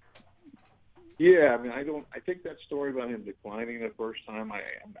 Yeah, I think that story about him declining the first time, I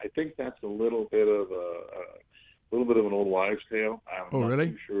think that's a little bit of an old wives' tale. I'm not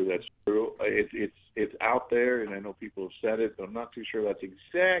too sure that's true. It's out there, and I know people have said it, but I'm not too sure that's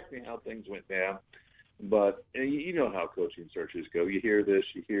exactly how things went down. But you know how coaching searches go. You hear this,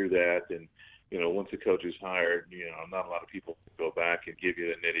 you hear that, and once a coach is hired, not a lot of people go back and give you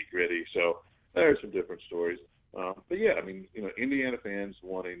the nitty-gritty. So there are some different stories. But yeah, Indiana fans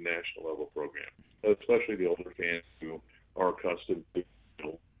want a national level program, especially the older fans who are accustomed to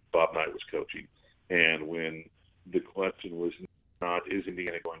Bob Knight was coaching. And when the question was not, is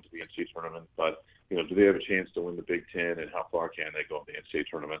Indiana going to the NCAA tournament, but, do they have a chance to win the Big Ten, and how far can they go in the NCAA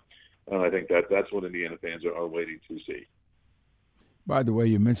tournament? And I think that's what Indiana fans are waiting to see. By the way,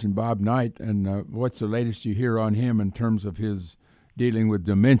 you mentioned Bob Knight, and what's the latest you hear on him in terms of his dealing with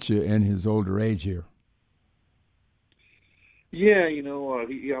dementia and his older age here? Yeah,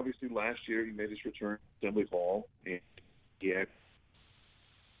 he obviously last year he made his return to Assembly Hall, and he had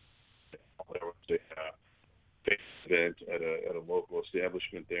an event at a local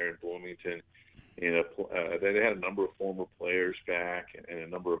establishment there in Bloomington, and they had a number of former players back and a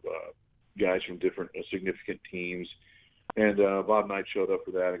number of guys from different significant teams. And Bob Knight showed up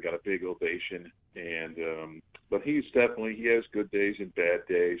for that and got a big ovation. And but he has good days and bad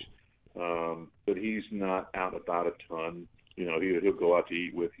days, but he's not out about a ton. He'll go out to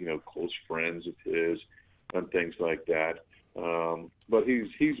eat with close friends of his and things like that. But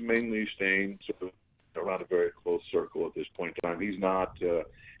he's mainly staying sort of around a very close circle at this point in time. He's not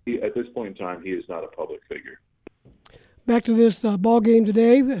at this point in time he is not a public figure. Back to this ball game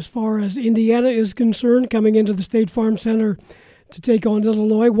today, as far as Indiana is concerned, coming into the State Farm Center to take on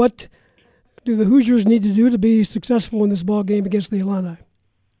Illinois. What do the Hoosiers need to do to be successful in this ball game against the Illini?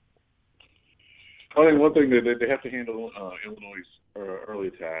 I think one thing that they have to handle Illinois' early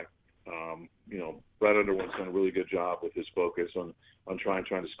attack. Brad Underwood's done a really good job with his focus on trying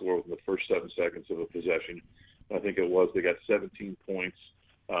to score within the first 7 seconds of a possession. I think they got 17 points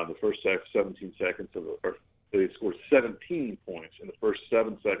the first 17 seconds they scored 17 points in the first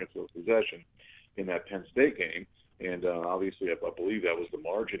 7 seconds of possession in that Penn State game, and obviously I believe that was the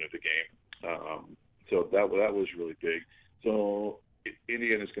margin of the game. So that was really big. So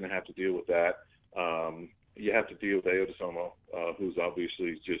Indiana's going to have to deal with that. You have to deal with Ayo DeSomo, who's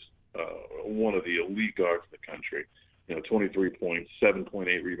obviously just one of the elite guards in the country. 23 points,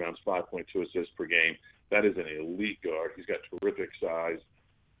 7.8 rebounds, 5.2 assists per game. That is an elite guard. He's got terrific size.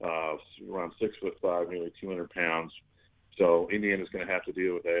 Around 6'5", nearly 200 pounds. So Indiana's going to have to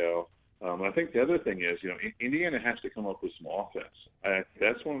deal with Ayo. I think the other thing is, Indiana has to come up with some offense.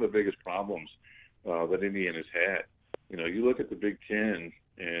 That's one of the biggest problems that Indiana's had. You look at the Big Ten,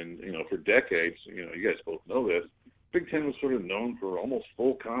 and for decades, you guys both know this. Big Ten was sort of known for almost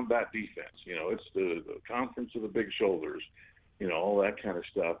full combat defense. It's the conference of the big shoulders, all that kind of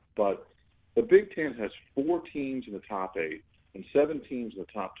stuff. But the Big Ten has 4 teams in the top 8. And 7 teams in the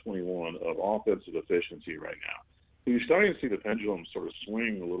top 21 of offensive efficiency right now. So you're starting to see the pendulum sort of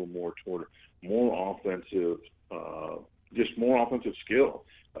swing a little more toward more offensive, just more offensive skill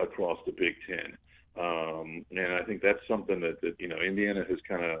across the Big Ten. And I think that's something that Indiana has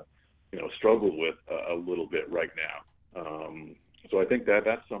kind of struggled with a little bit right now. So I think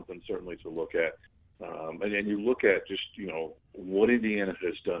that's something certainly to look at. And you look at just, what Indiana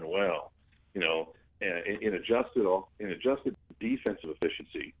has done well, in adjusted defensive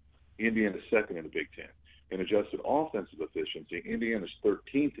efficiency, Indiana's second in the Big Ten. In adjusted offensive efficiency, Indiana's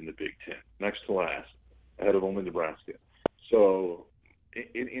 13th in the Big Ten, next to last, ahead of only Nebraska. So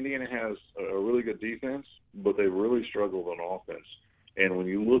Indiana has a really good defense, but they really struggled on offense. And when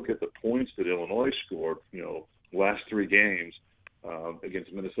you look at the points that Illinois scored, last three games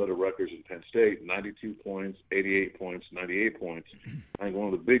against Minnesota, Rutgers, and Penn State, 92 points, 88 points, 98 points. I think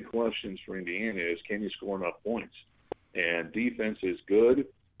one of the big questions for Indiana is, can you score enough points? And defense is good,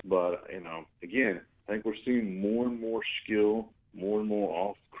 but, again, I think we're seeing more and more skill, more and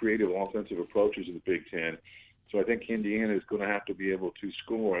more creative offensive approaches in the Big Ten. So I think Indiana is going to have to be able to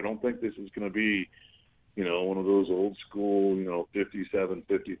score. I don't think this is going to be, one of those old school, 57,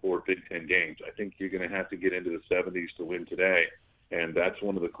 54 Big Ten games. I think you're going to have to get into the 70s to win today, and that's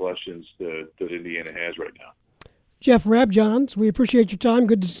one of the questions that Indiana has right now. Jeff Rabjohns, we appreciate your time.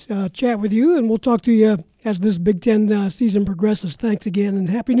 Good to chat with you, and we'll talk to you as this Big Ten season progresses. Thanks again, and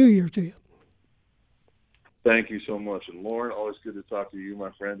Happy New Year to you. Thank you so much. And Loren, always good to talk to you, my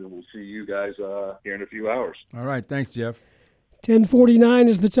friend, and we'll see you guys here in a few hours. All right. Thanks, Jeff. 10:49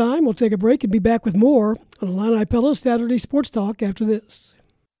 is the time. We'll take a break and be back with more on Illini Pella Saturday Sports Talk after this.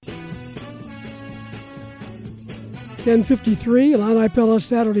 10:53, Illini Pella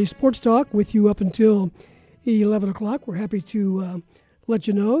Saturday Sports Talk with you up until 11 o'clock. We're happy to let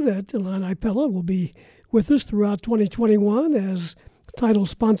you know that Illini Pella will be with us throughout 2021 as title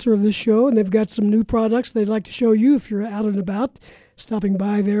sponsor of this show, and they've got some new products they'd like to show you if you're out and about, stopping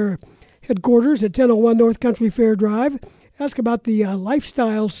by their headquarters at 1001 North Country Fair Drive. Ask about the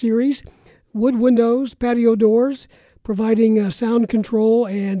Lifestyle Series, wood windows, patio doors, providing sound control,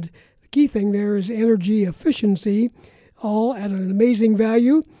 and the key thing there is energy efficiency, all at an amazing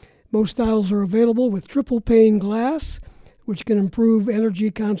value. Most styles are available with triple pane glass, which can improve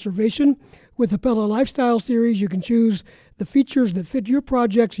energy conservation. With the Pella Lifestyle Series, you can choose the features that fit your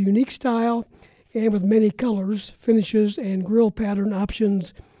project's unique style, and with many colors, finishes, and grill pattern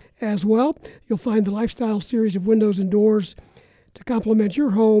options as well. You'll find the Lifestyle Series of windows and doors to complement your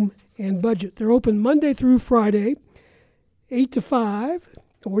home and budget. They're open Monday through Friday, 8 to 5,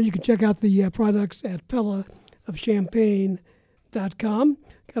 or you can check out the products at pellaofchampaign.com.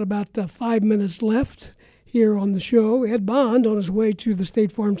 Got about 5 minutes left here on the show. Ed Bond, on his way to the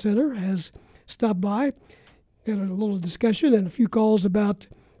State Farm Center, has stopped by. Got a little discussion and a few calls about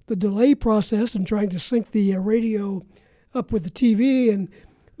the delay process and trying to sync the radio up with the TV, and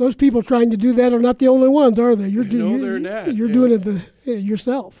those people trying to do that are not the only ones, are they? They're not. You're doing it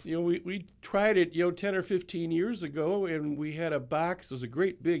yourself. We tried it, 10 or 15 years ago, and we had a box. It was a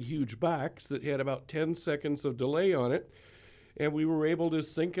great big, huge box that had about 10 seconds of delay on it, and we were able to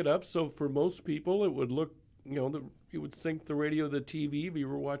sync it up. So for most people, it would look, you would sync the radio to the TV. If you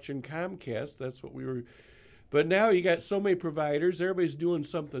were watching Comcast, that's what we were. But now you got so many providers, everybody's doing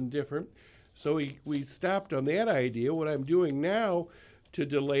something different. So we stopped on that idea. What I'm doing now to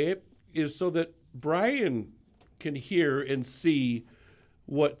delay it is so that Brian can hear and see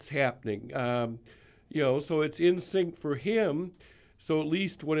what's happening. So it's in sync for him. So at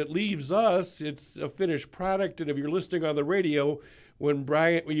least when it leaves us, it's a finished product. And if you're listening on the radio, when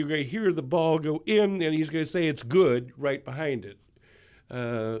you're going to hear the ball go in, and he's going to say it's good right behind it,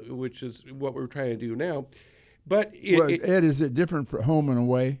 which is what we're trying to do now. But Ed, is it different for home and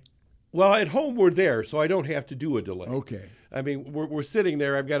away? Well, at home we're there, so I don't have to do a delay. Okay. I mean, we're sitting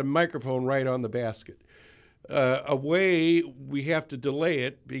there. I've got a microphone right on the basket. Away, we have to delay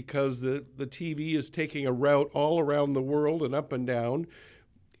it because the TV is taking a route all around the world and up and down,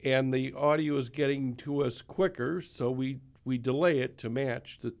 and the audio is getting to us quicker, so we delay it to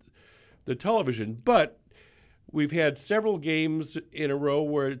match the television. But we've had several games in a row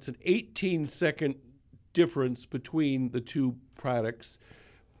where it's an 18-second difference between the two products.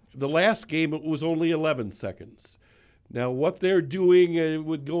 The last game, it was only 11 seconds. Now, what they're doing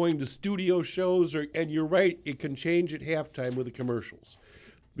with going to studio shows, and you're right, it can change at halftime with the commercials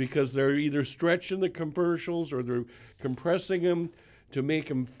because they're either stretching the commercials or they're compressing them to make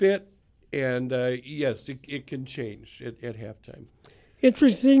them fit. And, yes, it can change at halftime.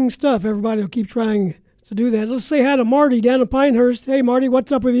 Interesting stuff. Everybody will keep trying to do that. Let's say hi to Marty down at Pinehurst. Hey, Marty,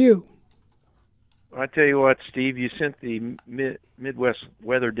 what's up with you? I tell you what, Steve, you sent the Midwest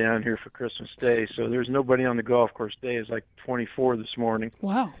weather down here for Christmas Day, so there's nobody on the golf course day. It's like 24 this morning.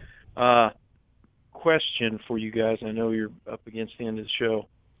 Wow. Question for you guys. I know you're up against the end of the show.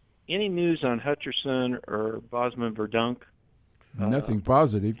 Any news on Hutcherson or Bosman Verdunk? Nothing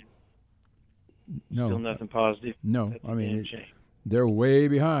positive. No. Still nothing positive? No. That's I mean, they're way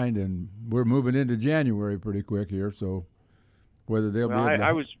behind, and we're moving into January pretty quick here. So whether they'll be able to...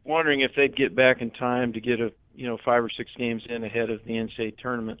 I was wondering if they'd get back in time to get 5 or 6 games in ahead of the NCAA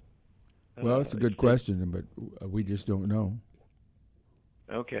tournament. Well, it's a good question, but we just don't know.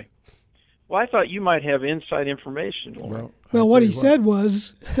 Okay. Well, I thought you might have inside information, Loren. Well, what he said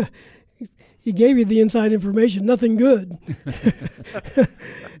was he gave you the inside information, nothing good.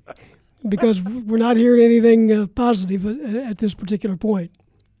 Because we're not hearing anything positive at this particular point.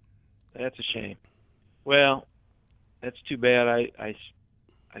 That's a shame. Well, that's too bad. I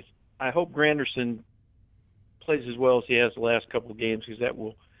hope Granderson plays as well as he has the last couple of games, because that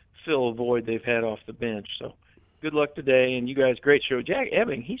will fill a void they've had off the bench. So good luck today, and you guys, great show. Jack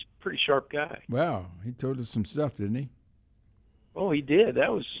Ebling, he's a pretty sharp guy. Wow, he told us some stuff, didn't he? Oh, he did.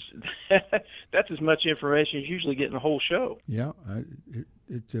 That's as much information as usually get in the whole show. Yeah,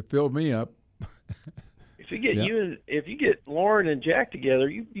 it filled me up. If you get Loren and Jack together,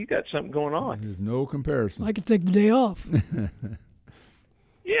 you got something going on. There's no comparison. I could take the day off.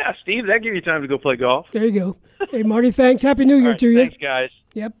 Yeah, Steve, that give you time to go play golf. There you go. Hey, Marty, thanks. Happy New Year to you. Thanks, guys.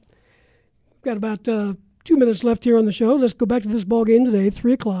 Yep. We've got about 2 minutes left here on the show. Let's go back to this ball game today,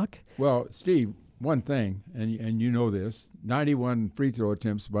 3 o'clock. Well, Steve, one thing, and you know this, 91 free throw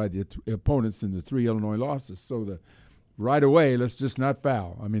attempts by the opponents in the 3 Illinois losses. So right away, let's just not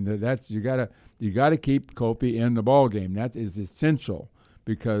foul. I mean, that's you gotta keep Kopi in the ball game. That is essential,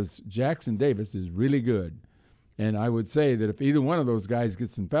 because Jackson Davis is really good. And I would say that if either one of those guys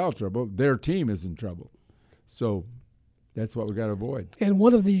gets in foul trouble, their team is in trouble. So that's what we got to avoid. And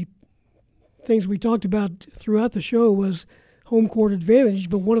one of the things we talked about throughout the show was home court advantage,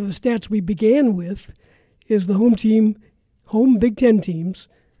 but one of the stats we began with is the home Big Ten teams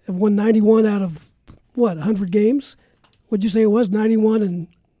have won 91 out of, 100 games? What'd you say it was, 91? And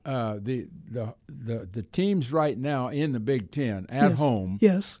the teams right now in the Big Ten at home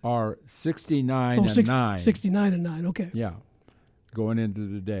are 69 and 9. 69 and 9, okay. Yeah, going into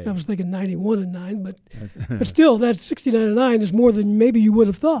the day. I was thinking 91 and 9, but still, that 69 and 9 is more than maybe you would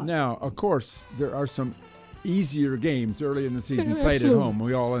have thought. Now, of course, there are some easier games early in the season played at home.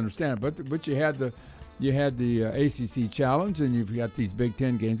 We all understand, but you had the ACC Challenge, and you've got these Big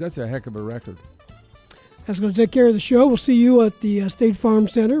Ten games. That's a heck of a record. That's going to take care of the show. We'll see you at the State Farm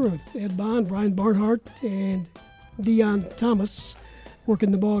Center with Ed Bond, Brian Barnhart, and Dion Thomas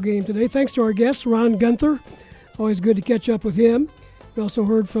working the ball game today. Thanks to our guest, Ron Guenther. Always good to catch up with him. We also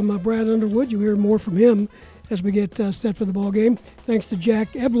heard from Brad Underwood. You'll hear more from him as we get set for the ball game. Thanks to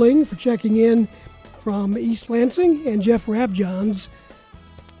Jack Ebling for checking in from East Lansing, and Jeff Rabjohns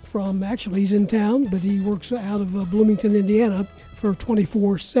he's in town, but he works out of Bloomington, Indiana for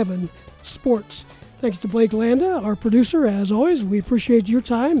 24/7 Sports. Thanks to Blake Landa, our producer, as always. We appreciate your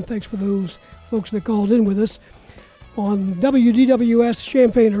time. Thanks for those folks that called in with us on WDWS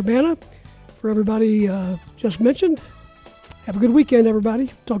Champaign-Urbana. For everybody just mentioned, have a good weekend,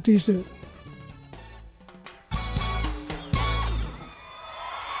 everybody. Talk to you soon.